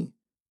only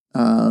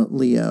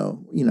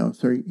Leo.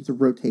 So he's a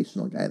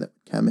rotational guy that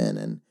would come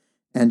in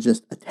and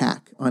just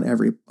attack on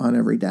every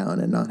down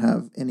and not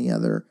have any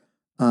other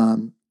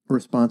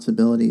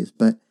responsibilities.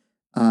 But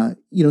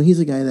he's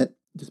a guy that,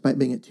 despite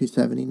being at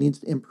 270, needs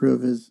to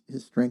improve his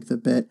strength a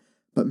bit.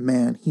 But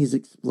man, he's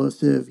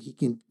explosive. He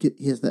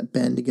has that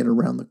bend to get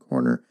around the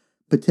corner.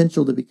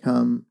 Potential to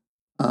become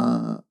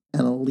an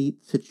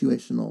elite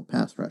situational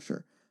pass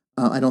rusher.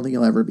 I don't think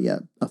he'll ever be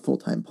a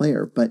full-time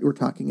player, but we're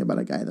talking about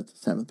a guy that's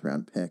a 7th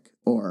round pick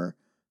or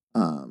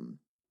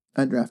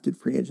undrafted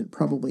free agent,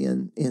 probably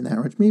in that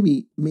range,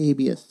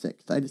 maybe a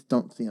 6th. I just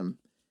don't see him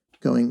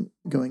going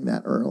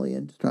that early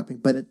and just dropping.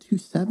 But at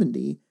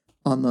 270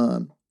 on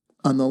the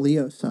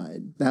Leo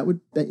side,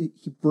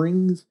 he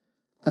brings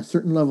a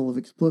certain level of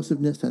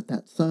explosiveness at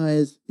that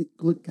size.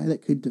 Guy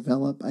that could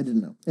develop. I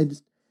don't know.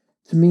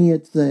 To me,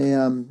 it's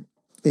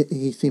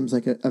he seems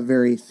like a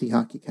very sea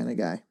hockey kind of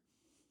guy.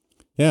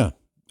 Yeah,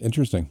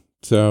 interesting.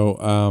 So,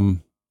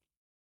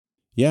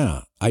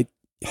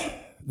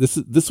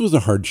 this was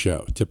a hard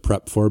show to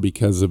prep for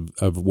because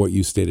of what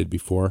you stated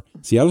before.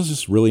 Seattle's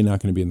just really not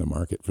going to be in the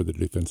market for the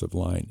defensive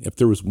line. If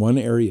there was one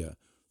area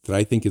that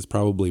I think is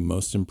probably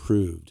most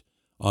improved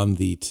on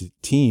the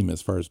team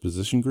as far as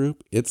position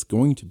group, it's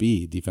going to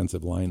be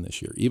defensive line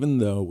this year. Even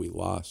though we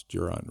lost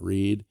Jaron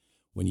Reed,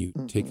 when you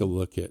take a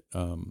look at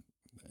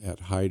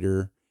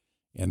Hyder,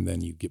 and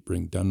then you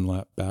bring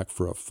Dunlap back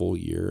for a full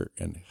year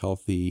and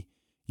healthy.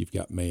 You've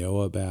got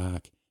Mayoa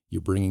back.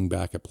 You're bringing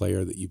back a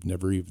player that you've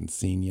never even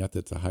seen yet.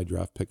 That's a high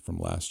draft pick from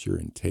last year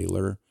in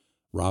Taylor.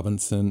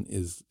 Robinson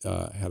is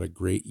had a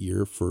great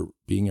year for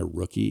being a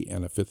rookie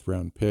and a 5th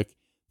round pick.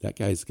 That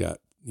guy's got,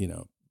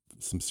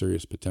 some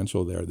serious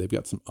potential there. They've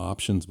got some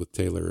options with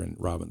Taylor and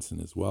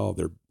Robinson as well.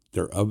 They're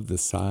of the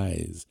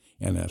size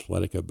and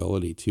athletic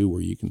ability too,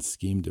 where you can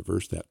scheme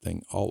diverse that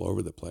thing all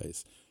over the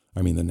place.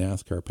 I mean, the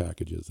NASCAR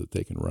packages that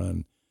they can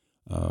run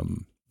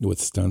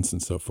with stunts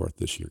and so forth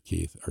this year,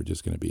 Keith, are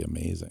just going to be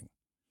amazing.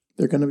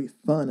 They're going to be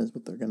fun is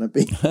what they're going to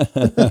be.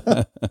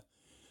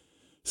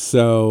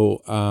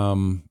 So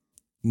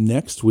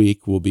next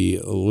week will be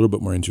a little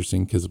bit more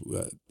interesting because,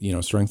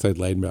 strong side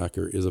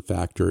linebacker is a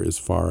factor as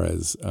far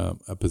as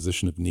a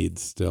position of need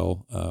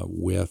still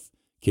with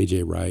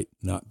KJ Wright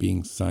not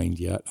being signed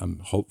yet. I'm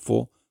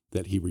hopeful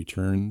that he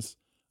returns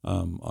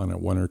on a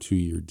 1 or 2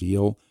 year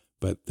deal,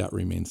 but that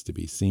remains to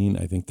be seen.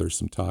 I think there's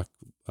some talk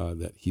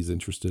that he's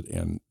interested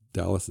and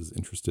Dallas is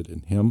interested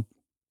in him.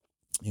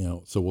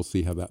 So we'll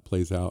see how that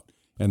plays out.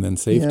 And then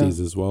safeties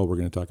as well. We're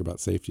going to talk about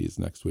safeties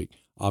next week.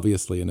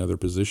 Obviously, another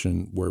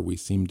position where we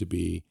seem to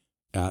be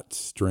at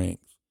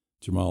strength.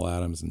 Jamal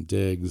Adams and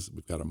Diggs.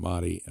 We've got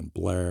Amadi and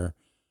Blair.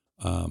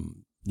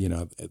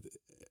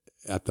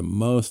 At the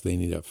most, they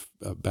need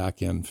a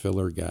back-end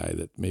filler guy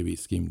that maybe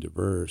scheme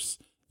diverse.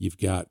 You've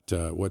got,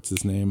 what's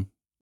his name?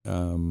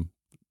 Ryan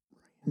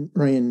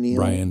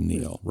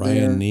Neal.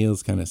 Ryan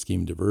Neal's kind of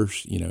scheme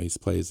diverse. He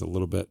plays a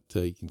little bit.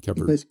 He can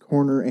cover. He plays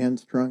corner and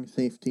strong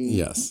safety.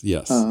 Yes,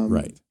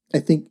 right. I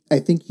think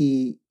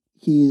he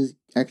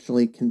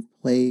actually can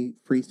play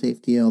free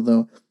safety,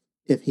 although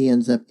if he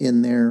ends up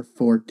in there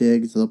for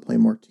Diggs, they'll play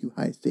more 2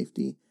 high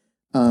safety.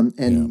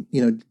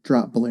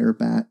 Drop Blair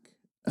back.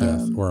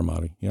 Or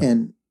Amadi.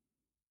 Yeah.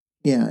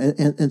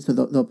 And so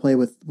they'll play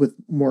with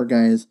more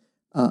guys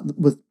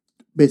with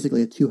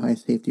basically a 2 high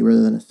safety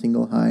rather than a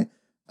single high.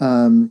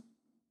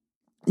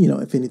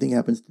 If anything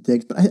happens to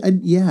Diggs, but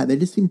they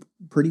just seem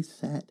pretty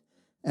set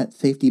at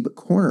safety, but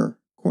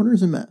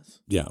corner's a mess.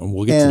 Yeah, and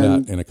we'll get to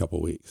that in a couple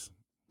of weeks.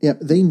 Yeah,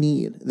 they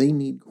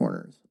need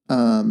corners.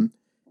 And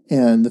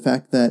the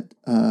fact that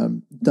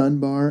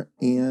Dunbar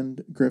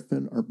and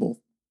Griffin are both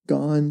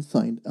gone,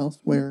 signed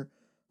elsewhere,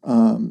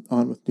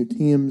 on with new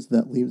teams,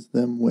 that leaves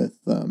them with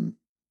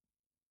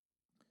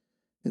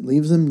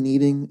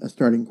needing a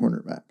starting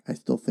cornerback. I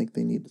still think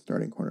they need a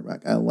starting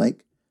cornerback. I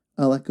like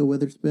Aleka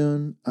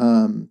Witherspoon,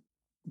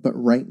 but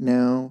right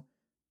now,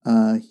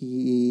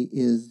 he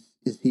is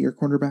he your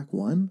cornerback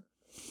 1?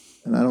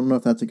 And I don't know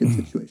if that's a good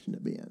situation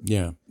to be in.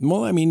 Yeah.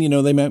 Well, I mean,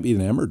 they might be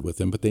enamored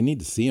with him, but they need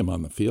to see him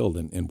on the field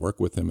and work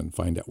with him and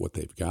find out what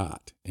they've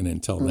got. And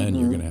until then,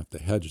 you're going to have to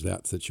hedge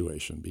that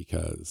situation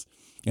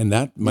and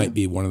that might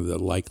be one of the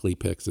likely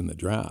picks in the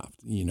draft.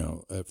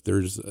 If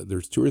there's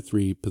 2 or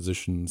 3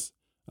 positions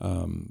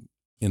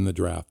in the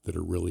draft that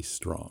are really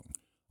strong: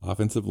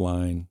 offensive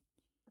line,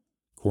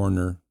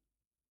 corner,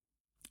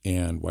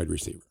 and wide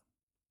receiver.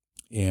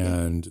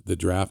 And the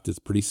draft is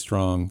pretty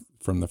strong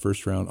from the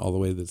 1st round all the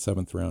way to the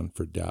 7th round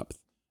for depth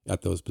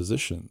at those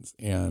positions.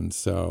 And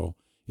so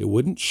it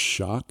wouldn't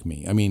shock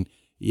me. I mean,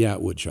 yeah,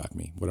 it would shock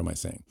me. What am I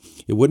saying?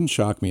 It wouldn't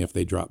shock me if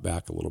they drop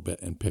back a little bit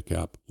and pick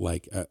up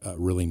like a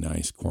really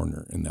nice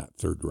corner in that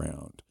 3rd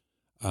round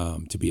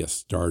to be a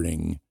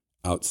starting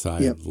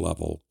outside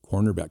level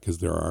cornerback, because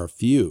there are a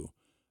few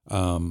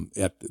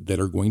that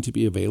are going to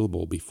be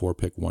available before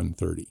pick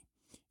 130.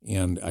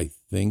 And I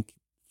think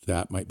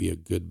that might be a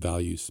good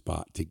value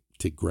spot to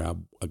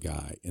grab a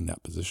guy in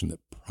that position that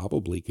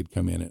probably could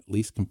come in, at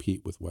least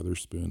compete with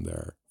Witherspoon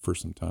there for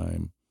some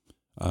time,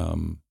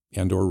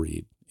 and or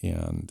Reed,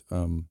 and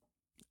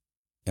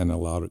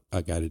allow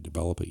a guy to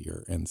develop a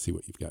year and see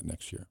what you've got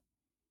next year.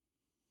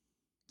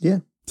 Yeah.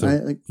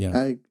 So,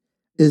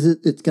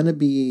 it's going to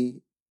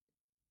be,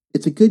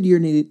 it's a good year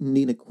to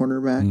need a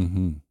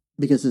cornerback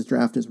because his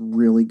draft is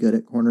really good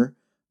at corner.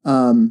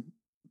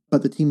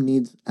 But the team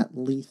needs at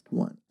least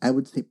 1. I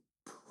would say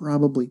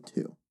probably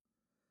 2.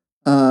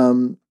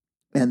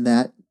 And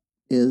that's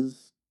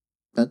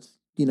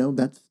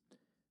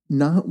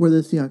not where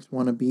the Seahawks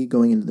want to be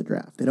going into the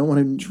draft. They don't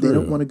want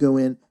to go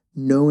in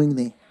knowing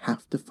they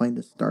have to find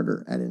a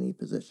starter at any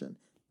position.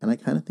 And I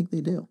kind of think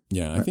they do.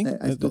 Yeah, I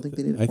still think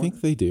they need a corner. I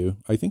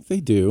think they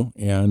do.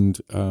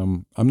 And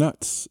I'm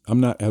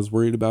not as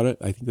worried about it.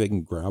 I think they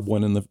can grab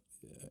one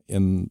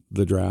in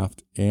the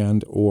draft,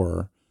 and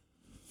or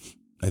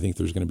I think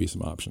there's going to be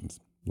some options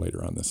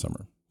later on this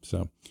summer.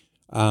 So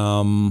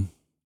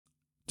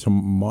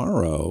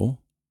tomorrow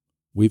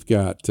we've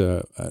got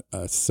a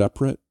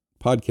separate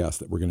podcast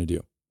that we're going to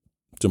do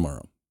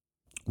tomorrow.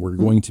 We're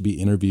going to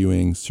be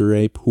interviewing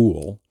Surrey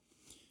Poole,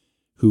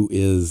 who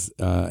is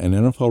an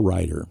NFL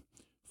writer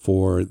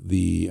for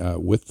the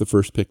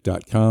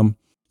withthefirstpick.com.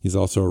 He's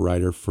also a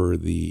writer for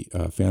the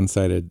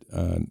Fansided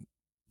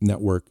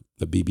Network,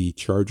 the BB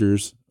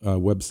Chargers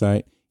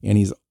website, and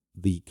he's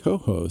the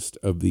co-host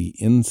of the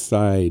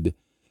Inside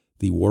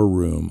the War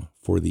Room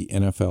for the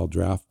NFL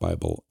Draft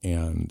Bible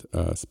and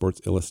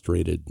Sports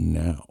Illustrated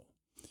Now.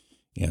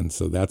 And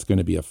so that's going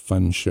to be a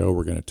fun show.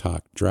 We're going to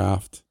talk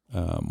draft.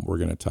 We're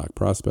going to talk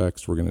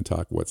prospects. We're going to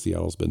talk what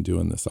Seattle's been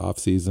doing this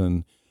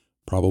offseason.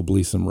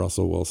 probably some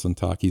Russell Wilson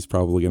talk. He's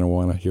probably going to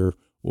want to hear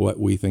what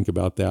we think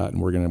about that,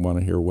 and we're going to want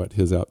to hear what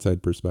his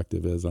outside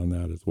perspective is on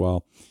that as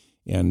well.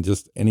 And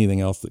just anything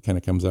else that kind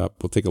of comes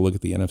up. We'll take a look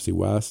at the NFC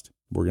West.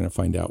 We're going to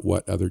find out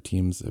what other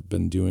teams have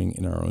been doing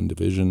in our own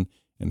division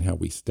and how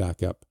we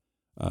stack up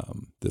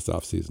this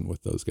offseason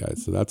with those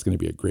guys. So that's going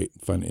to be a great,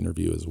 fun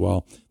interview as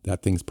well.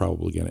 That thing's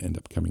probably going to end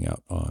up coming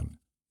out on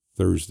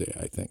Thursday,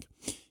 I think.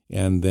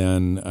 And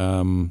then,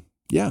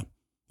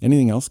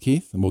 anything else,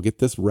 Keith? And we'll get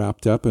this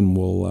wrapped up, and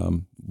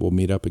we'll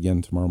meet up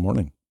again tomorrow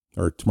morning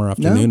or tomorrow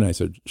afternoon. No. I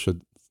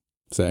should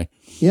say.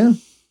 Yeah.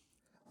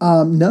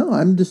 No,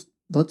 I'm just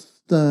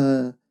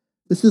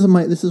this is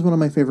one of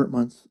my favorite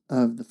months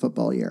of the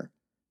football year.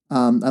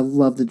 I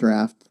love the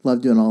draft,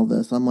 love doing all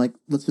this. I'm like,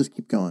 let's just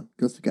keep going.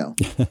 Let's go.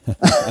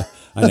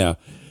 I know.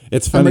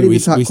 It's funny. We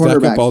stack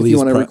up all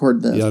these.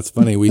 Record this. Yeah, it's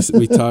funny. We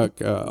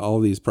talk all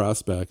these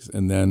prospects,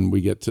 and then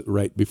we get to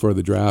right before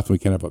the draft. We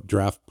kind of have a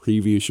draft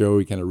preview show.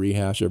 We kind of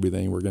rehash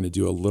everything. We're going to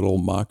do a little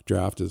mock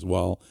draft as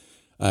well,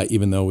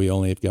 even though we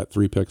only have got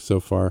 3 picks so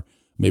far.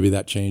 Maybe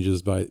that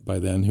changes by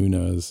then. Who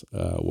knows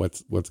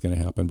what's going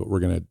to happen? But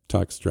we're going to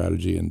talk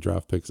strategy and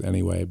draft picks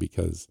anyway,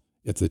 because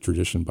it's a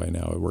tradition by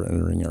now. We're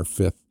entering our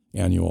 5th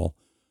annual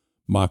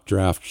mock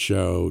draft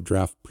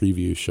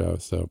preview show.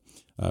 So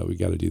we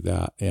got to do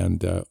that.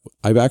 And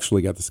I've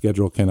actually got the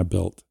schedule kind of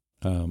built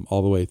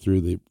all the way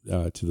through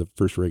to the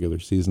first regular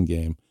season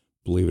game,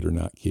 believe it or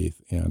not, Keith.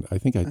 And I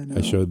think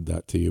I showed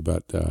that to you,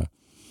 but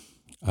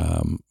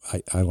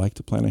I like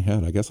to plan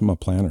ahead. I guess I'm a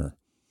planner.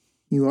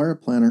 You are a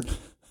planner.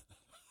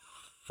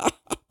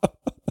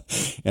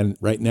 And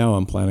right now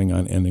I'm planning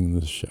on ending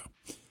this show.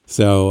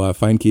 So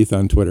find Keith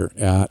on Twitter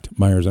at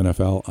Myers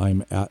NFL.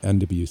 I'm at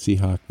NWC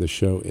Hawk. The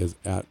show is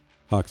at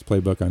Hawks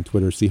Playbook on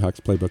Twitter.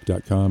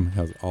 SeahawksPlaybook.com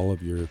has all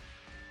of your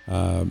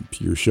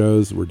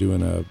shows. We're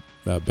doing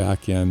a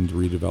back end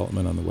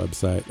redevelopment on the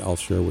website. I'll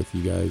share with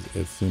you guys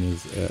as soon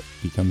as it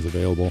becomes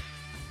available.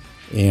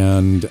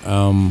 And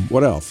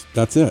what else?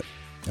 That's it.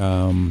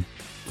 Find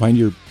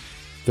your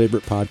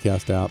favorite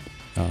podcast app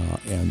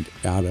and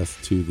add us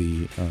to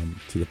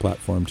the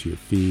platform, to your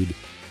feed.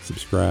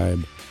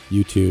 Subscribe,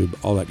 YouTube,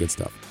 all that good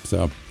stuff.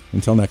 So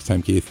until next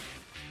time, Keith,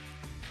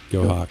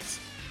 go Hawks.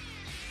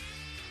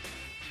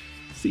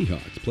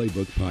 Seahawks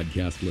Playbook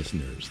podcast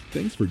listeners,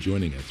 thanks for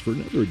joining us for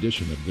another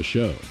edition of the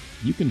show.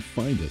 You can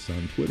find us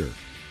on Twitter.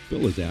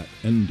 Bill is at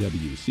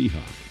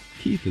NWCHawk,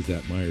 Keith is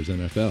at Myers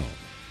NFL,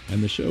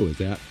 and the show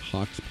is at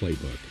Hawks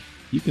Playbook.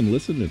 You can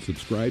listen and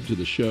subscribe to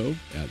the show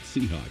at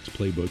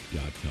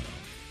SeahawksPlaybook.com.